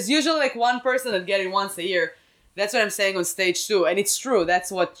 there's usually like one person that get it once a year. That's what I'm saying on stage too. And it's true. That's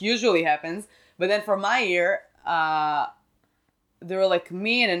what usually happens. But then for my year, there were like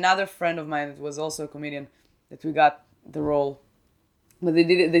me and another friend of mine that was also a comedian that we got the role. But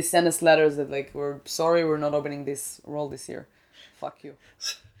they sent us letters that like, we're sorry, we're not opening this role this year. Fuck you.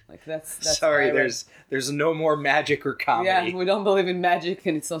 Like that's sorry, there's no more magic or comedy. Yeah, we don't believe in magic,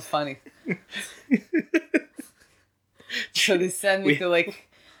 and it's not funny. So they send me to like...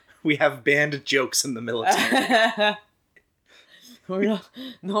 We have banned jokes in the military. No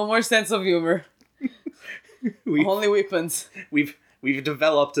more sense of humor. Only weapons. We've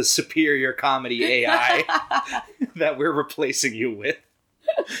developed a superior comedy AI that we're replacing you with.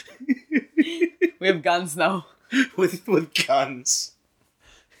 We have guns now. With guns.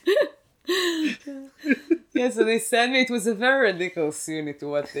 Yeah, so they sent me. It was a very ridiculous unit to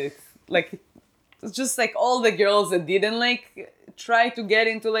what they... Like, it's just like all the girls that didn't like try to get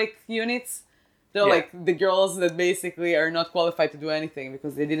into like units. They're like the girls that basically are not qualified to do anything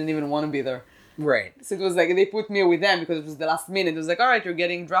because they didn't even want to be there. Right. So it was like they put me with them because it was the last minute. It was like, all right, you're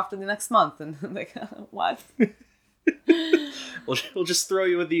getting drafted the next month. And I'm like, what? We'll just throw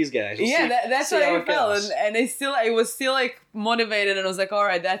you with these guys. That's what I felt. And I was still like motivated, and I was like, all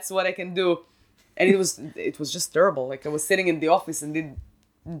right, that's what I can do. And it was just terrible. Like I was sitting in the office and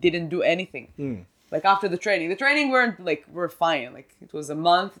didn't do anything. Like after the training were fine. Like it was a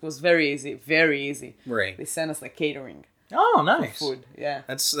month. It was very easy. Right. They sent us like catering. Oh, nice. Food. Yeah.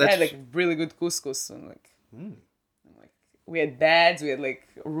 That's I had like really good couscous and like we had beds. We had like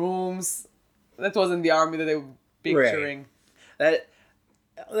rooms. That wasn't the army that they were picturing. Right.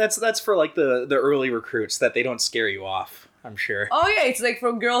 That's for like the early recruits that they don't scare you off. I'm sure. Oh yeah, it's like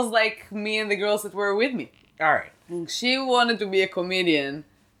for girls like me and the girls that were with me. All right. She wanted to be a comedian.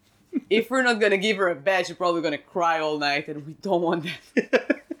 If we're not gonna give her a badge, she's probably gonna cry all night, and we don't want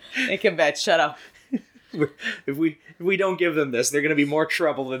that. Make a badge. Shut up. If we don't give them this, they're gonna be more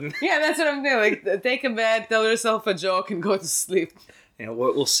trouble than. Yeah, that's what I'm doing. Like, take a bed, tell yourself a joke, and go to sleep.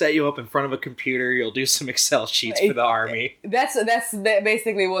 We'll set you up in front of a computer. You'll do some Excel sheets for the army. That's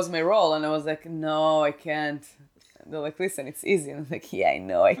basically was my role, and I was like, no, I can't. And they're like, listen, it's easy. And I'm like, yeah, I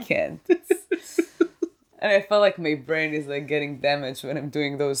know I can't. And I felt like my brain is like getting damaged when I'm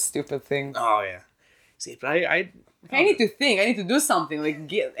doing those stupid things. Oh yeah. See, but I need to think. I need to do something.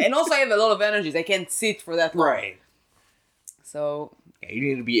 And also I have a lot of energies. I can't sit for that long. Right. So... Yeah, you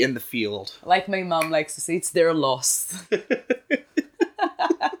need to be in the field. Like my mom likes to say, it's their loss.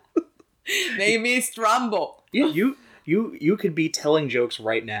 Maybe it's Rambo. Yeah, you could be telling jokes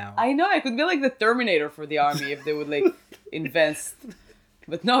right now. I know, I could be like the Terminator for the army if they would like invest.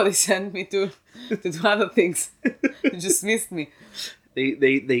 But no, they sent me to do other things. They just missed me.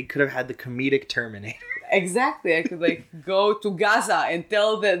 They could have had the comedic Terminator. Exactly. I could like go to Gaza and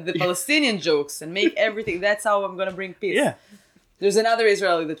tell the Palestinian jokes and make everything. That's how I'm gonna bring peace. Yeah. There's another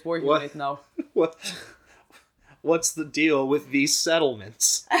Israeli that's working on it now. What's the deal with these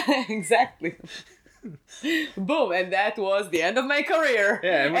settlements? Exactly. Boom, and that was the end of my career.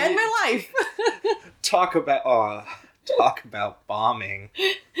 Yeah, and my life. Talk about bombing.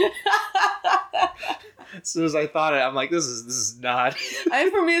 As soon as I thought it, I'm like, this is not.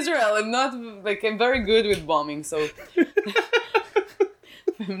 I'm from Israel. I'm very good with bombing, so if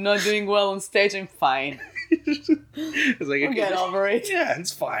I'm not doing well on stage, I'm fine. It's like, I'll get over it. Yeah,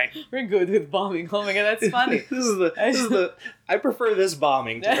 it's fine. We're good with bombing. Oh my god, that's funny. This is the I prefer this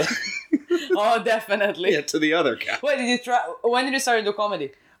bombing to Oh, definitely. to the other guy. Wait, when did you start to do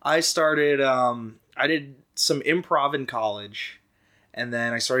comedy? I started I did some improv in college, and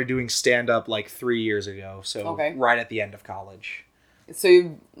then I started doing stand up like 3 years ago. So right at the end of college. So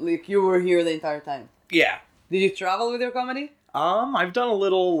you were here the entire time? Yeah. Did you travel with your comedy? I've done a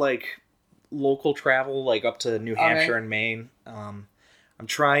little like local travel, like up to New Hampshire and Maine. I'm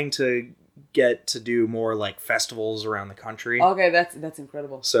trying to get to do more like festivals around the country. Okay, that's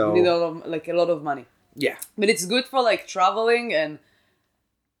incredible. So you need a lot of money. Yeah, but it's good for like traveling, and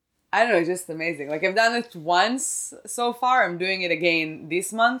I don't know, it's just amazing. Like I've done it once so far. I'm doing it again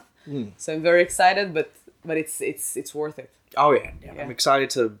this month, so I'm very excited. But it's worth it. Oh yeah. I'm excited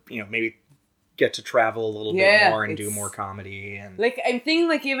to maybe get to travel a little bit more and do more comedy. And like I'm thinking,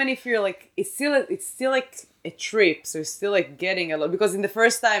 like even if you're like it's still like a trip, so you're still like getting a lot, because in the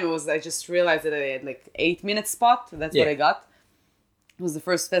first time I just realized that I had like 8-minute spot. That's what I got. It was the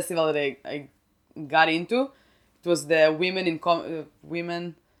first festival that I got into. It was the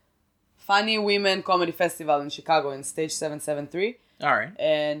Funny Women Comedy Festival in Chicago in Stage 773. All right.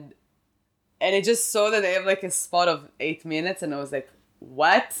 And I just saw that they have like a spot of 8 minutes, and I was like,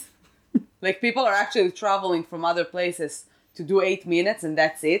 what? Like, people are actually traveling from other places to do 8 minutes, and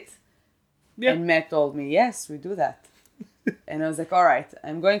that's it. Yeah. And Matt told me, yes, we do that. And I was like, all right,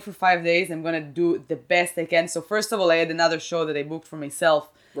 I'm going for 5 days. I'm going to do the best I can. So first of all, I had another show that I booked for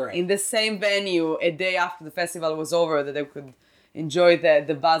myself in the same venue a day after the festival was over, that I could enjoy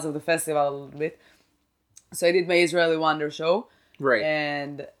the buzz of the festival a little bit. So I did my Israeli Wonder show. Right.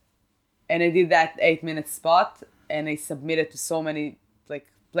 And I did that 8-minute spot, and I submitted to so many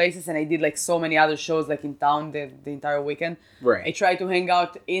places, and I did like so many other shows like in town the entire weekend. Right. I try to hang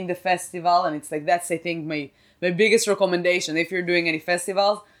out in the festival, and it's like that's I think my biggest recommendation. If you're doing any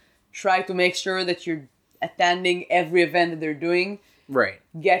festivals, try to make sure that you're attending every event that they're doing. Right.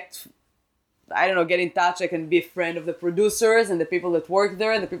 Get in touch. I can be a friend of the producers and the people that work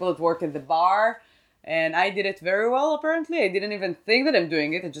there and the people that work at the bar. And I did it very well, apparently. I didn't even think that I'm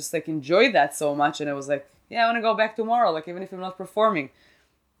doing it. I just like enjoyed that so much, and I was like, yeah, I want to go back tomorrow, like even if I'm not performing.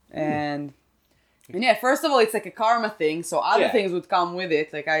 And yeah, first of all, it's like a karma thing, so other things would come with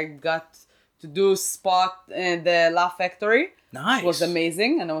it. Like I got to do spot in the Laugh Factory. Nice. Which was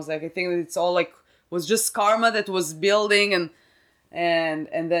amazing, and I was like, I think that it's all like was just karma that was building, and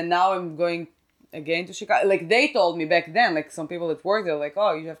then now I'm going again to Chicago. Like they told me back then, like some people that work there, like,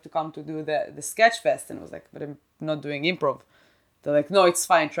 oh, you have to come to do the Sketch Fest, and I was like, but I'm not doing improv. They're like, no, it's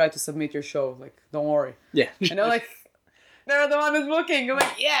fine. Try to submit your show. Like, don't worry. Yeah. And I'm like, they're the one that's booking. I'm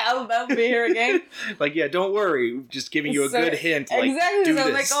like, yeah, I'll be here again. Like, yeah, don't worry. Just giving you a good hint. Like, exactly. do so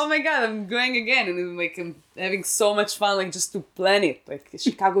I'm this. like, oh my god, I'm going again, and like I'm having so much fun, like just to plan it. Like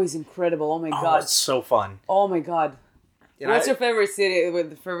Chicago is incredible. Oh my god, it's so fun. Oh my god. And What's your favorite city?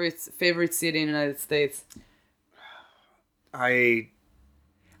 With the favorite city in the United States? I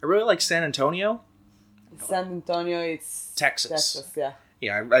really like San Antonio. San Antonio, it's Texas. Yeah.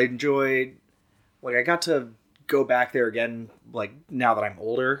 Yeah, I enjoyed. Like, I got to go back there again. Like now that I'm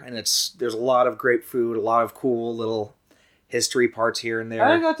older, and there's a lot of great food, a lot of cool little history parts here and there. I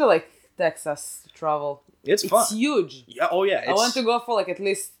want to go to like Texas to travel. It's fun. It's huge. Yeah. Oh yeah. I want to go for like at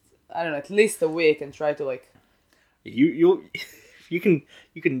least a week and try to like. You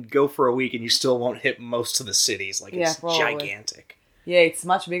can go for a week and you still won't hit most of the cities. Like it's gigantic. Yeah, it's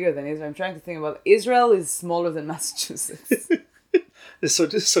much bigger than Israel. I'm trying to think about Israel is smaller than Massachusetts.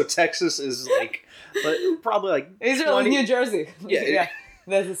 So Texas is like probably like Israel 20... is New Jersey. Yeah.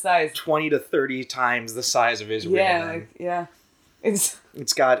 That's the size. 20 to 30 times the size of Israel. Yeah, then. like, yeah. It's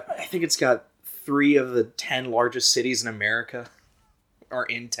I think it's got 3 of the 10 largest cities in America are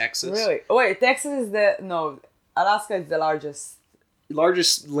in Texas. really. Oh, wait, Texas is Alaska is the largest.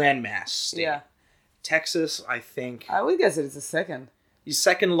 Largest landmass state. Yeah. Texas, I think, I would guess it's the second. the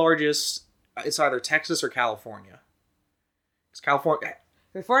second largest, it's either Texas or California. Because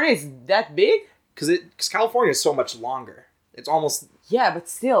California is that big? Because California is so much longer. It's almost Yeah, but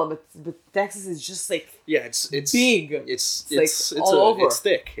still, but Texas is just like it's big. It's all over. It's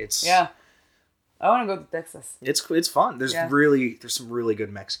thick. It's yeah. I want to go to Texas. It's fun. There's some really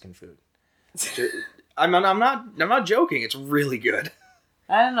good Mexican food. I'm not joking. It's really good.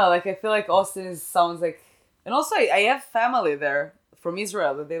 I don't know. Like I feel like Austin sounds like, and also I have family there from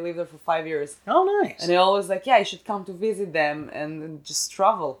Israel that they lived there for 5 years. Oh, nice. And they're always like, yeah, you should come to visit them and just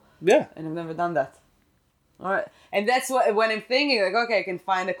travel. Yeah. And I've never done that. All right. And that's what, when I'm thinking, like, okay, I can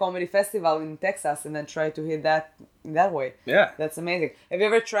find a comedy festival in Texas and then try to hit that in that way. Yeah. That's amazing. Have you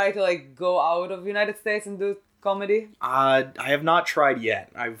ever tried to, like, go out of the United States and do comedy? I have not tried yet.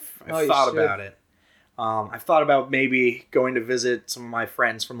 I've Oh, thought you should. about it. I've thought about maybe going to visit some of my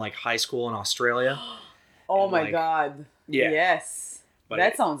friends from like high school in Australia. Oh And, my like, God. yeah. Yes. But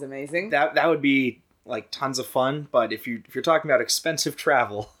that sounds amazing. That would be like tons of fun. But if you're talking about expensive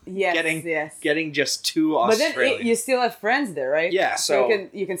travel, Yes, getting yes. just to But Australia. then you still have friends there, right? Yeah, so-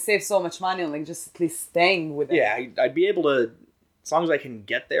 you can save so much money on like just at least staying with them. yeah, I'd be able to, as long as I can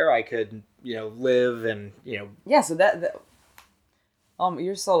get there, I could live and Yeah, so that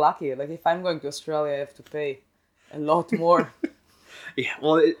you're so lucky. Like if I'm going to Australia, I have to pay a lot more. yeah.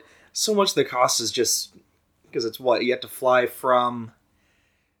 Well, so much of the cost is just because it's what you have to fly from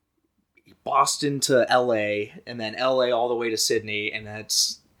Boston to LA and then LA all the way to Sydney, and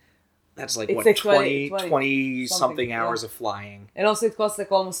that's like It's what like 20 something something, hours yeah. of flying. And also it costs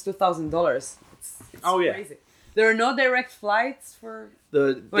like almost $2,000. It's Oh, yeah. crazy. There are no direct flights for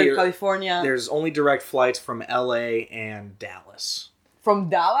There- California. There's only direct flights from LA and Dallas. From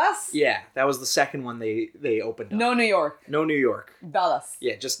Dallas? Yeah, that was the second one they opened up. No, New York. No New York. Dallas.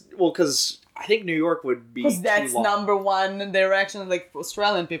 Yeah, because I think New York would be Because that's too long. number one direction. Like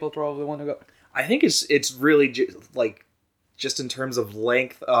Australian people probably want to go. I think it's really just in terms of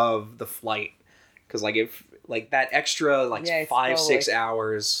length of the flight, because like if like that extra like Yeah, it's 5-6 probably-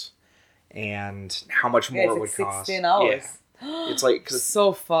 hours, and how much Yeah, more it it's would like cost. 16 hours. Yeah. It's like 'cause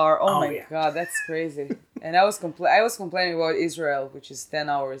So far. Oh, Oh, my yeah. God, that's crazy. And I was complaining about Israel, which is 10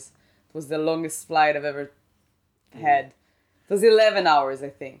 hours. It was the longest flight I've ever had. It was 11 hours, I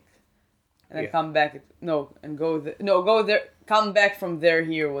think. And then Yeah. come back. Go there. Come back from there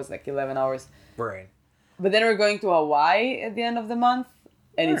here was like 11 hours. right. But then we're going to Hawaii at the end of the month,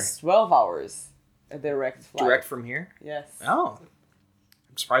 and it's 12 hours a direct flight. Direct from here. Yes. Oh,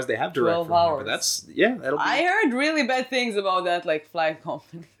 I'm surprised they have direct 12 from here, hours. but that'll be. I heard really bad things about that, like flight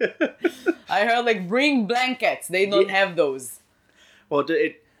company. I heard like bring blankets. They don't Yeah. have those. Well,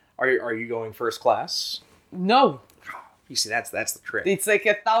 are you going first class? No, You see, that's the trick. it's like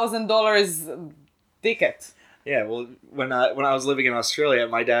 $1,000 ticket. Yeah, well, when I was living in Australia,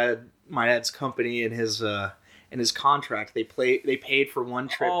 my dad's company in his contract, they paid for one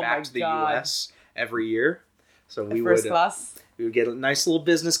trip Oh back my to the God. U.S. every year, so we First would class. we would get a nice little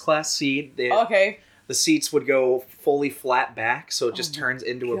business class seat. Okay. The seats would go fully flat back, so it just turns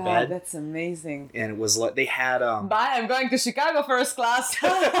into a God, bed. that's amazing. And it was like they had Bye. I'm going to Chicago first class.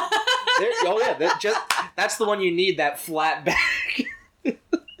 that's the one you need, that flat back. And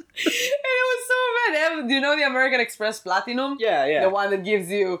it was so bad. Do you know the American Express Platinum? yeah. The one that gives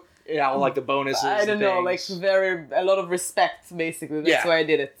you, all like the bonuses. I don't and know, like things. a lot of respect, basically. That's Yeah. why I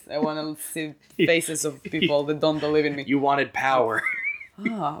did it. I want to see faces of people that don't believe in me. You wanted power.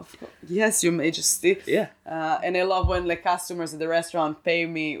 Of course. Yes, Your Majesty. Yeah. And I love when like customers at the restaurant pay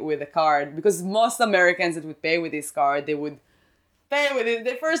me with a card, because most Americans that would pay with this card, they would pay with it.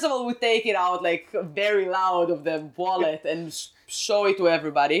 They first of all would take it out like very loud of the wallet and show it to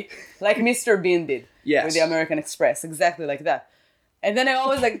everybody, like Mr. Bean did Yes. with the American Express, exactly like that. And then I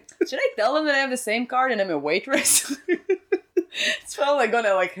always like, should I tell them that I have the same card and I'm a waitress? It's probably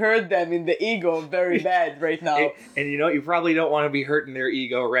gonna like hurt them in the ego very bad right now. And you know, you probably don't want to be hurting their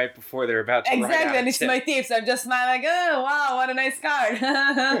ego right before they're about to run Exactly, out and of it's tip. my tips. I'm just smiling like, oh wow, what a nice card.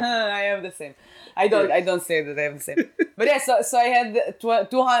 I have the same. I don't say that I have the same. But yeah, so I had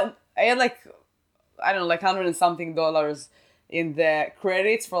 200. I had like, I don't know, like $100 and something in the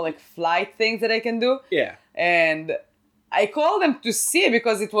credits for like flight things that I can do. Yeah. And I called them to see,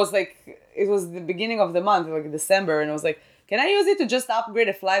 because it was the beginning of the month, like December, and I was like, can I use it to just upgrade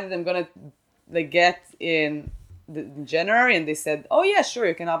a flight that I'm gonna like get in in January, and they said, oh yeah, sure,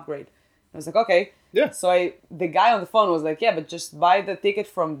 you can upgrade. I was like, okay. Yeah. So the guy on the phone was like, yeah, but just buy the ticket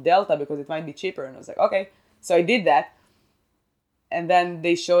from Delta because it might be cheaper. And I was like, okay. So I did that. And then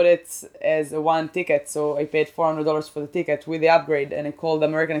they showed it as a one ticket. So I paid $400 for the ticket with the upgrade. And I called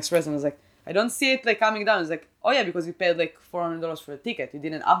American Express and I was like, I don't see it like coming down. I was like, oh yeah, because you paid like $400 for the ticket. You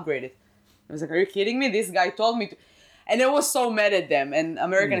didn't upgrade it. I was like, are you kidding me? This guy told me to. And I was so mad at them. And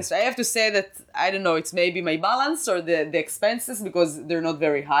American Express, I have to say that, I don't know, it's maybe my balance or the expenses because they're not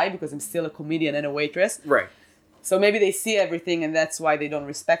very high because I'm still a comedian and a waitress. Right. So maybe they see everything and that's why they don't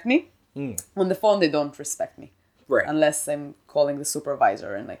respect me. On the phone, they don't respect me. Right. Unless I'm calling the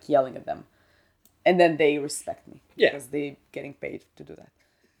supervisor and like yelling at them. And then they respect me. Yeah. Because they're getting paid to do that.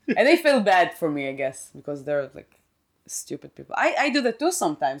 And they feel bad for me, I guess, because they're like stupid people. I do that too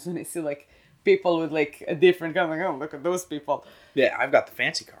sometimes when I see like people with like a different kind of like, oh, look at those people. Yeah, I've got the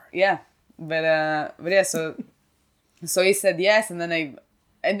fancy card. Yeah. But yeah, so he said yes, and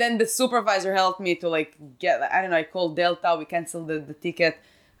then the supervisor helped me to like get, I don't know, I called Delta, we canceled the ticket.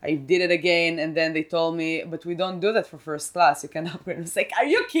 I did it again, and then they told me, but we don't do that for first class. You can upgrade. I was like, are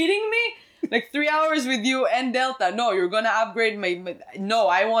you kidding me? Like 3 hours with you and Delta. No, you're going to upgrade no,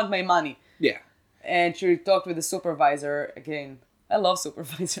 I want my money. Yeah. And she talked with the supervisor again. I love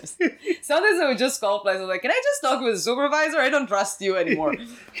supervisors. Sometimes I would just call places like, can I just talk with the supervisor? I don't trust you anymore.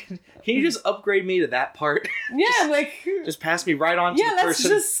 Can you just upgrade me to that part? Yeah, just pass me right on to the person. Yeah, let's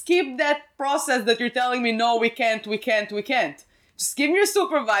just skip that process that you're telling me, no, we can't. Just give me your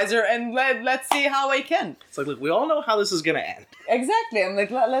supervisor and let's see how I can. It's like, look, we all know how this is going to end. Exactly. I'm like,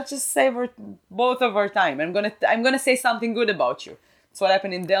 let's just save both of our time. I'm gonna say something good about you. That's what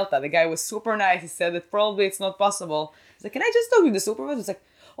happened in Delta. The guy was super nice. He said that probably it's not possible. He's like, can I just talk with the supervisor? It's like,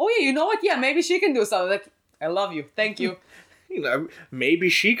 oh yeah, you know what? Yeah, maybe she can do something. Like, I love you. Thank you. Maybe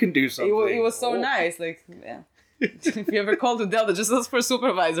she can do something. He was so nice. Like, yeah. If you ever call to Delta, just ask for a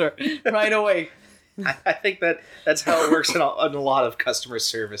supervisor right away. I think that's how it works in a lot of customer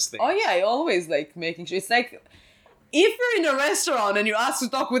service things. Oh yeah, I always like making sure. It's like, if you're in a restaurant and you're asked to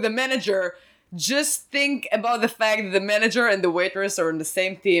talk with the manager, just think about the fact that the manager and the waitress are on the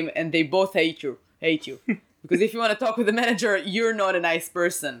same team and they both hate you. Because if you want to talk with the manager, you're not a nice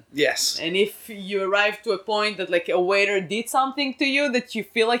person. Yes. And if you arrive to a point that like a waiter did something to you that you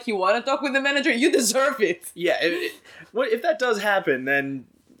feel like you want to talk with the manager, you deserve it. Yeah. If that does happen, then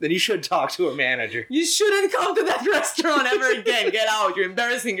you should talk to a manager. You shouldn't come to that restaurant ever again. Get out. You're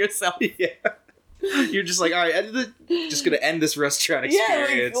embarrassing yourself. Yeah. You're just like, all right, just going to end this restaurant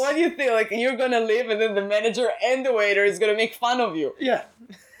experience. Yeah, like, what do you think? Like, you're going to leave and then the manager and the waiter is going to make fun of you. Yeah.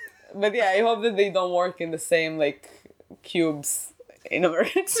 But yeah, I hope that they don't work in the same, like, cubes in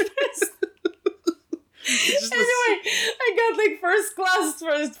American Express. Anyway, I got like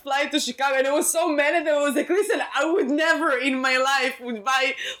first flight to Chicago and I was so mad at them. I was like, listen, I would never in my life would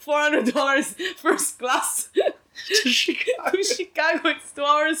buy $400 first class to Chicago. It's 2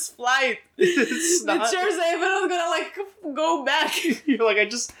 hours flight. It's not. The chairs are even not gonna like go back. You're like,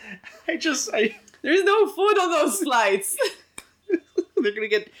 there's no food on those flights. They're gonna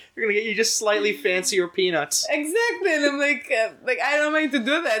get you just slightly fancier peanuts. Exactly, and I'm like I don't mind to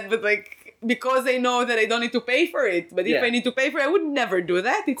do that, but like, because I know that I don't need to pay for it. But if I need to pay for it, I would never do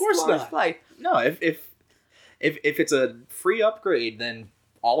that. It's of course not. Flight. No, if it's a free upgrade, then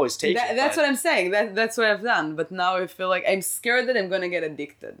always take it. That's what I'm saying. That's what I've done. But now I feel like I'm scared that I'm gonna get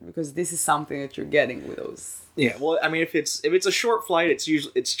addicted because this is something that you're getting with those. Yeah, well, I mean, if it's a short flight,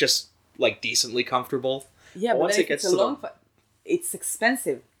 it's just like decently comfortable. Yeah, but once it gets to a long flight, it's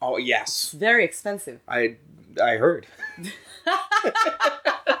expensive. Oh yes, it's very expensive. I heard.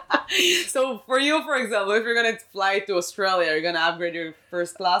 So for you, for example, if you're gonna fly to Australia, you're gonna upgrade your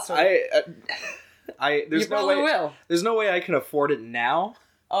first class. Or... There's no way. There's no way I can afford it now.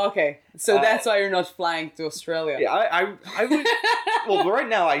 Okay, so that's why you're not flying to Australia. Yeah, I would. Well, right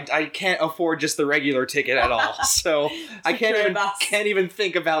now I can't afford just the regular ticket at all, so I can't even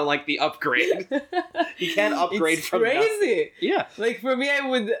think about like the upgrade. You can't upgrade it's from crazy. Yeah, like for me,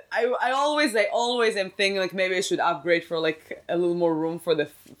 I always am thinking like maybe I should upgrade for like a little more room for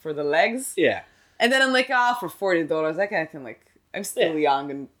the legs. Yeah, and then I'm like, for $40, I can like I'm still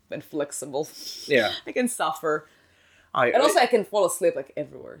young and flexible. Yeah, I can suffer. And also I can fall asleep like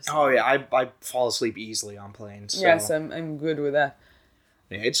everywhere. So. Oh yeah, I fall asleep easily on planes. So. Yes, I'm good with that.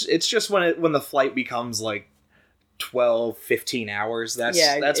 Yeah, it's just when the flight becomes like 12, 15 hours. That's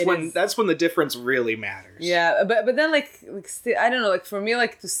when the difference really matters. Yeah, but then like I don't know, like for me,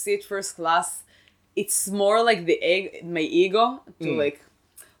 like to sit first class, it's more like my ego to like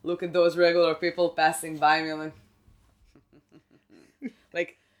look at those regular people passing by me, like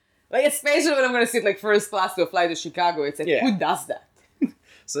like Like, especially when I'm gonna sit like first class to a flight to Chicago. It's like, who does that?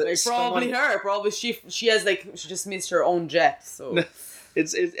 So Like, probably her. Probably she has like, she just missed her own jet. So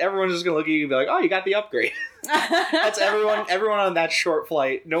it's everyone's just gonna look at you and be like, oh, you got the upgrade. That's everyone on that short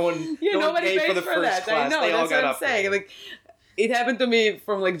flight. No one nobody paid for the first class. I know, they all that's what I'm saying. Like, it happened to me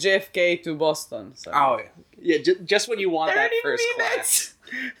from like JFK to Boston. So. Oh yeah, just when you want that first class.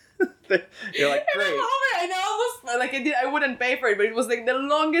 You're like, great. And I know, almost like I wouldn't pay for it, but it was like the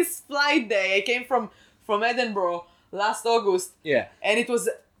longest flight day. I came from Edinburgh last August. Yeah. And it was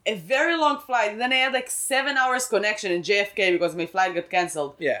a very long flight. And then I had like 7 hours connection in JFK because my flight got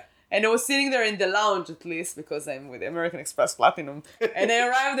cancelled. Yeah. And I was sitting there in the lounge, at least, because I'm with American Express Platinum. And I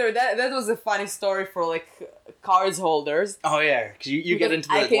arrived there. That was a funny story for, like, cards holders. Oh, yeah. Because you get into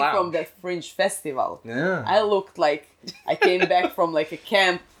the lounge. I came from the Fringe Festival. Yeah. I looked like I came back from, like, a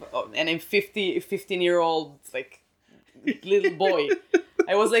camp, and I'm 15-year-old, like, little boy.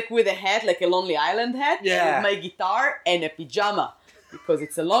 I was, like, with a hat, like a Lonely Island hat. Yeah. And with my guitar and a pajama. Because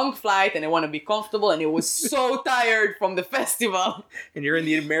it's a long flight and I want to be comfortable, and I was so tired from the festival. And you're in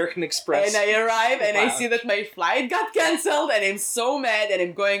the American Express. And I arrive and lounge. I see that my flight got cancelled, and I'm so mad, and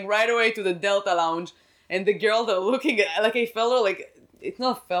I'm going right away to the Delta lounge. And the girl that looking at, like, I felt her, like, it's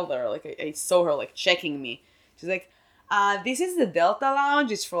not felt her, like, I saw her, like, checking me. She's like, this is the Delta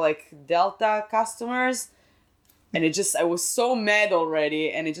lounge. It's for, like, Delta customers. And I was so mad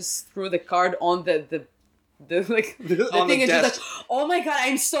already, and I just threw the card on the thing, and she's like, oh my god,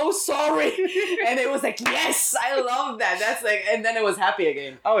 I'm so sorry. And it was like, yes, I love that. That's like, and then I was happy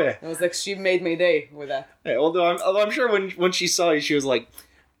again. Oh yeah. It was like, she made my day with that. Yeah, although I'm sure when she saw you, she was like,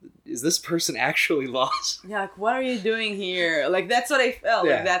 is this person actually lost? Yeah, like, what are you doing here? Like, that's what I felt,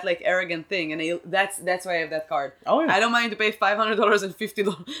 like that, like, arrogant thing. And that's why I have that card. Oh yeah. I don't mind to pay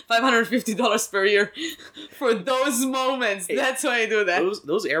 $550 per year for those moments. That's why I do that.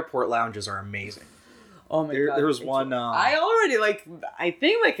 Those airport lounges are amazing. Oh my god. There was one. I already I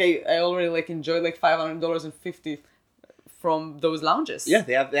already enjoyed like $500.50 from those lounges. Yeah,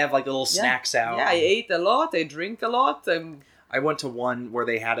 they have like little snacks out. Yeah, I ate a lot. I drink a lot. I went to one where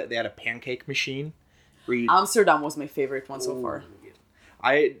they had a pancake machine. Amsterdam was my favorite one so far.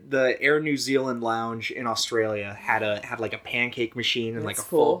 The Air New Zealand lounge in Australia had like a pancake machine and like a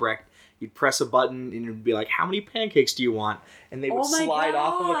full breakfast. You'd press a button and it'd be like, how many pancakes do you want? And they would slide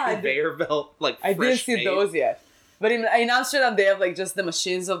off of a conveyor belt, like fresh I didn't see those yet. But in Amsterdam, they have like just the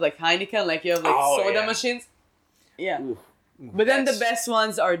machines of like Heineken, like you have like soda machines. Yeah. Ooh, but then the best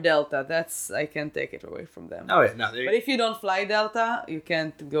ones are Delta. I can't take it away from them. Oh yeah, no. But if you don't fly Delta, you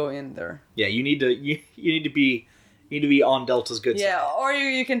can't go in there. Yeah, you need to be on Delta's good side. Yeah, or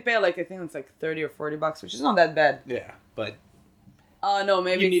you can pay like, I think it's like $30 or $40, which is not that bad. Yeah, but no,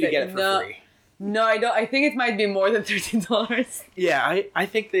 maybe you need to get it for free. No, I don't. I think it might be more than $30. Yeah, I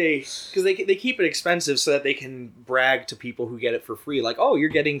think because they keep it expensive so that they can brag to people who get it for free. Like, oh, you're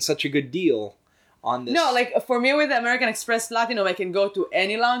getting such a good deal on this. No, like for me with the American Express Platinum, I can go to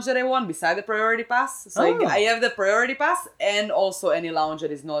any lounge that I want beside the Priority Pass. So I have the Priority Pass and also any lounge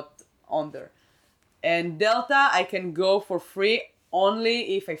that is not on there. And Delta, I can go for free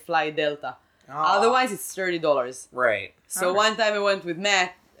only if I fly Delta. Otherwise, it's $30. Right. So one time I went with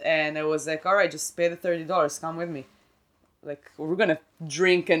Matt, and I was like, all right, just pay the $30. Come with me. Like, we're going to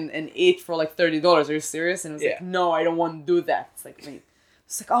drink and eat for like $30. Are you serious? And I was like, no, I don't want to do that. It's like, wait.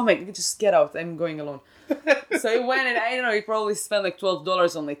 It's like, oh my God, just get out. I'm going alone. So I went, and I don't know, he probably spent like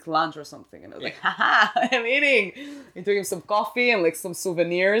 $12 on like lunch or something. And I was like, haha, I'm eating. I took him some coffee and like some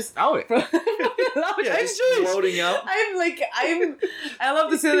souvenirs. Oh, yeah. From the lounge. Yeah, I'm just Jewish. loading up. I love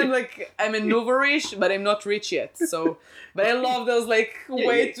to say that I'm a nouveau riche, but I'm not rich yet. So, but I love those like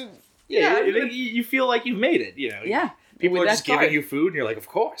you feel like you've made it, you know. Yeah. People are just giving you food, and you're like, of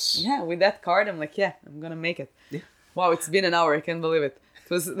course. Yeah, with that card, I'm like, yeah, I'm gonna make it. Yeah. Wow, it's been an hour. I can't believe it.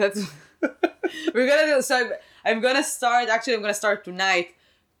 We're gonna do. So I'm gonna start tonight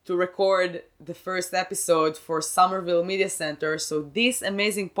to record the first episode for Somerville Media Center. So this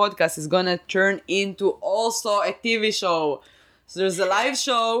amazing podcast is gonna turn into also a TV show. So there's a live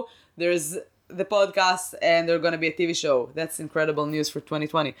show, there's the podcast, and there's gonna be a TV show. That's incredible news for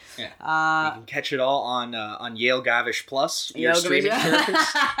 2020. Yeah. You can catch it all on Yale Gavish Plus. Your Yale streaming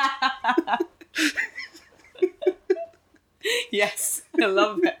service. Yes, I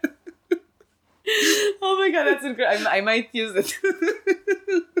love that. Oh my God, that's incredible. I might use it.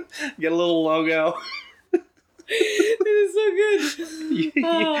 Get a little logo. It is so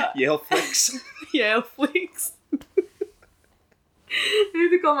good. Yale Flix. Yale Flix. I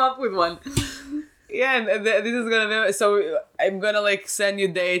need to come up with one. Yeah, and this is gonna be, so I'm gonna like send you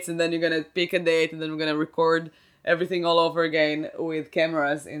dates, and then you're gonna pick a date, and then we're gonna record everything all over again with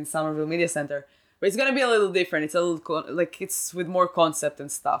cameras in Somerville Media Center. But it's gonna be a little different. It's a little it's with more concept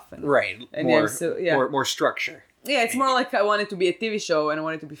and stuff. And, Right. And more structure. Yeah, it's more like I want it to be a TV show and I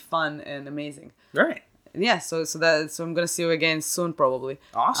want it to be fun and amazing. Right. Yeah, so I'm gonna see you again soon probably.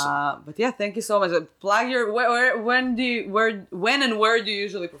 Awesome. But yeah, thank you so much. Plug your when and where do you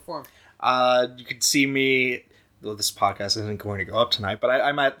usually perform? You could see me. Well, this podcast isn't going to go up tonight, but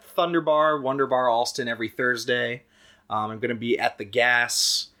I'm at Thunder Bar, Wonder Bar, Alston every Thursday. I'm going to be at the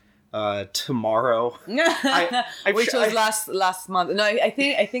Gas tomorrow. Which was last month. No, I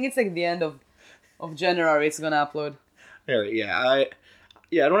think it's like the end of January. It's gonna upload. Yeah, I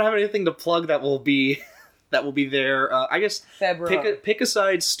don't have anything to plug that will be there. I guess February. Pick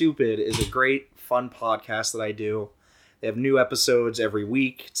Aside Stupid is a great, fun podcast that I do. They have new episodes every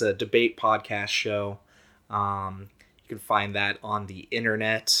week. It's a debate podcast show. You can find that on the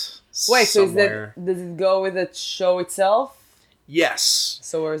internet. Wait, somewhere. so does it go with the show itself? Yes.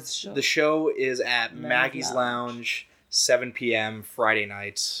 So where's the show? The show is at Maggie's Lounge, 7 p.m. Friday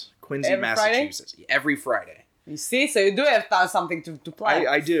nights, Quincy, Massachusetts. Friday? Every Friday. You see, so you do have something to plug.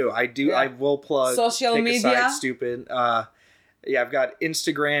 I do. Yeah. I will plug social Pick media. Aside Stupid. I've got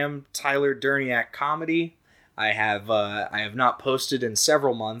Instagram, Tyler Durniak Comedy. I have not posted in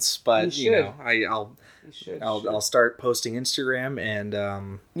several months, but I'll start posting Instagram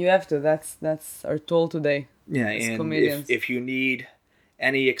and you have to. That's our tool today. Yeah, and if you need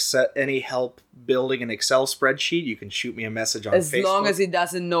any help building an Excel spreadsheet, you can shoot me a message on Facebook. As long as he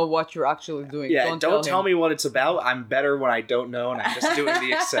doesn't know what you're actually doing. Yeah, don't tell me what it's about. I'm better when I don't know and I'm just doing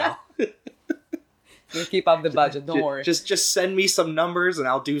the Excel. We'll keep up the budget, don't worry. Just send me some numbers and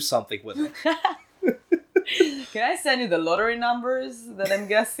I'll do something with it. Can I send you the lottery numbers that I'm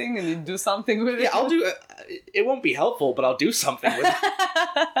guessing and you do something with it? Yeah, I'll do it. It won't be helpful, but I'll do something with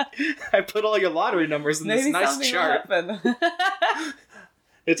it. I put all your lottery numbers in this nice chart.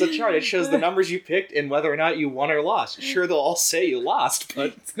 It's a chart. It shows the numbers you picked and whether or not you won or lost. Sure, they'll all say you lost, but...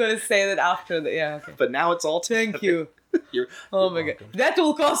 It's going to say that after the... Yeah, okay. But now it's all together. Thank you. You're my welcome. God. That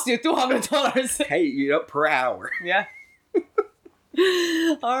will cost you $200. Hey, per hour. Yeah.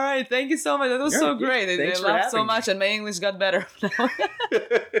 All right, thank you so much. That was so great. I laughed so much and my English got better.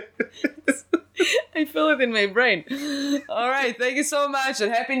 I feel it in my brain. All right, thank you so much and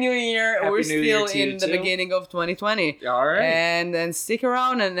Happy New Year. We're still in the beginning of 2020. All right. And stick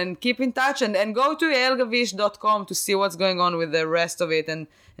around and keep in touch and go to yaelgavish.com to see what's going on with the rest of it and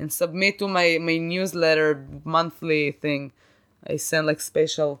submit to my newsletter monthly thing. I send like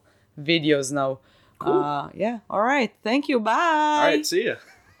special videos now. Cool. Yeah. All right. Thank you. Bye. All right. See ya.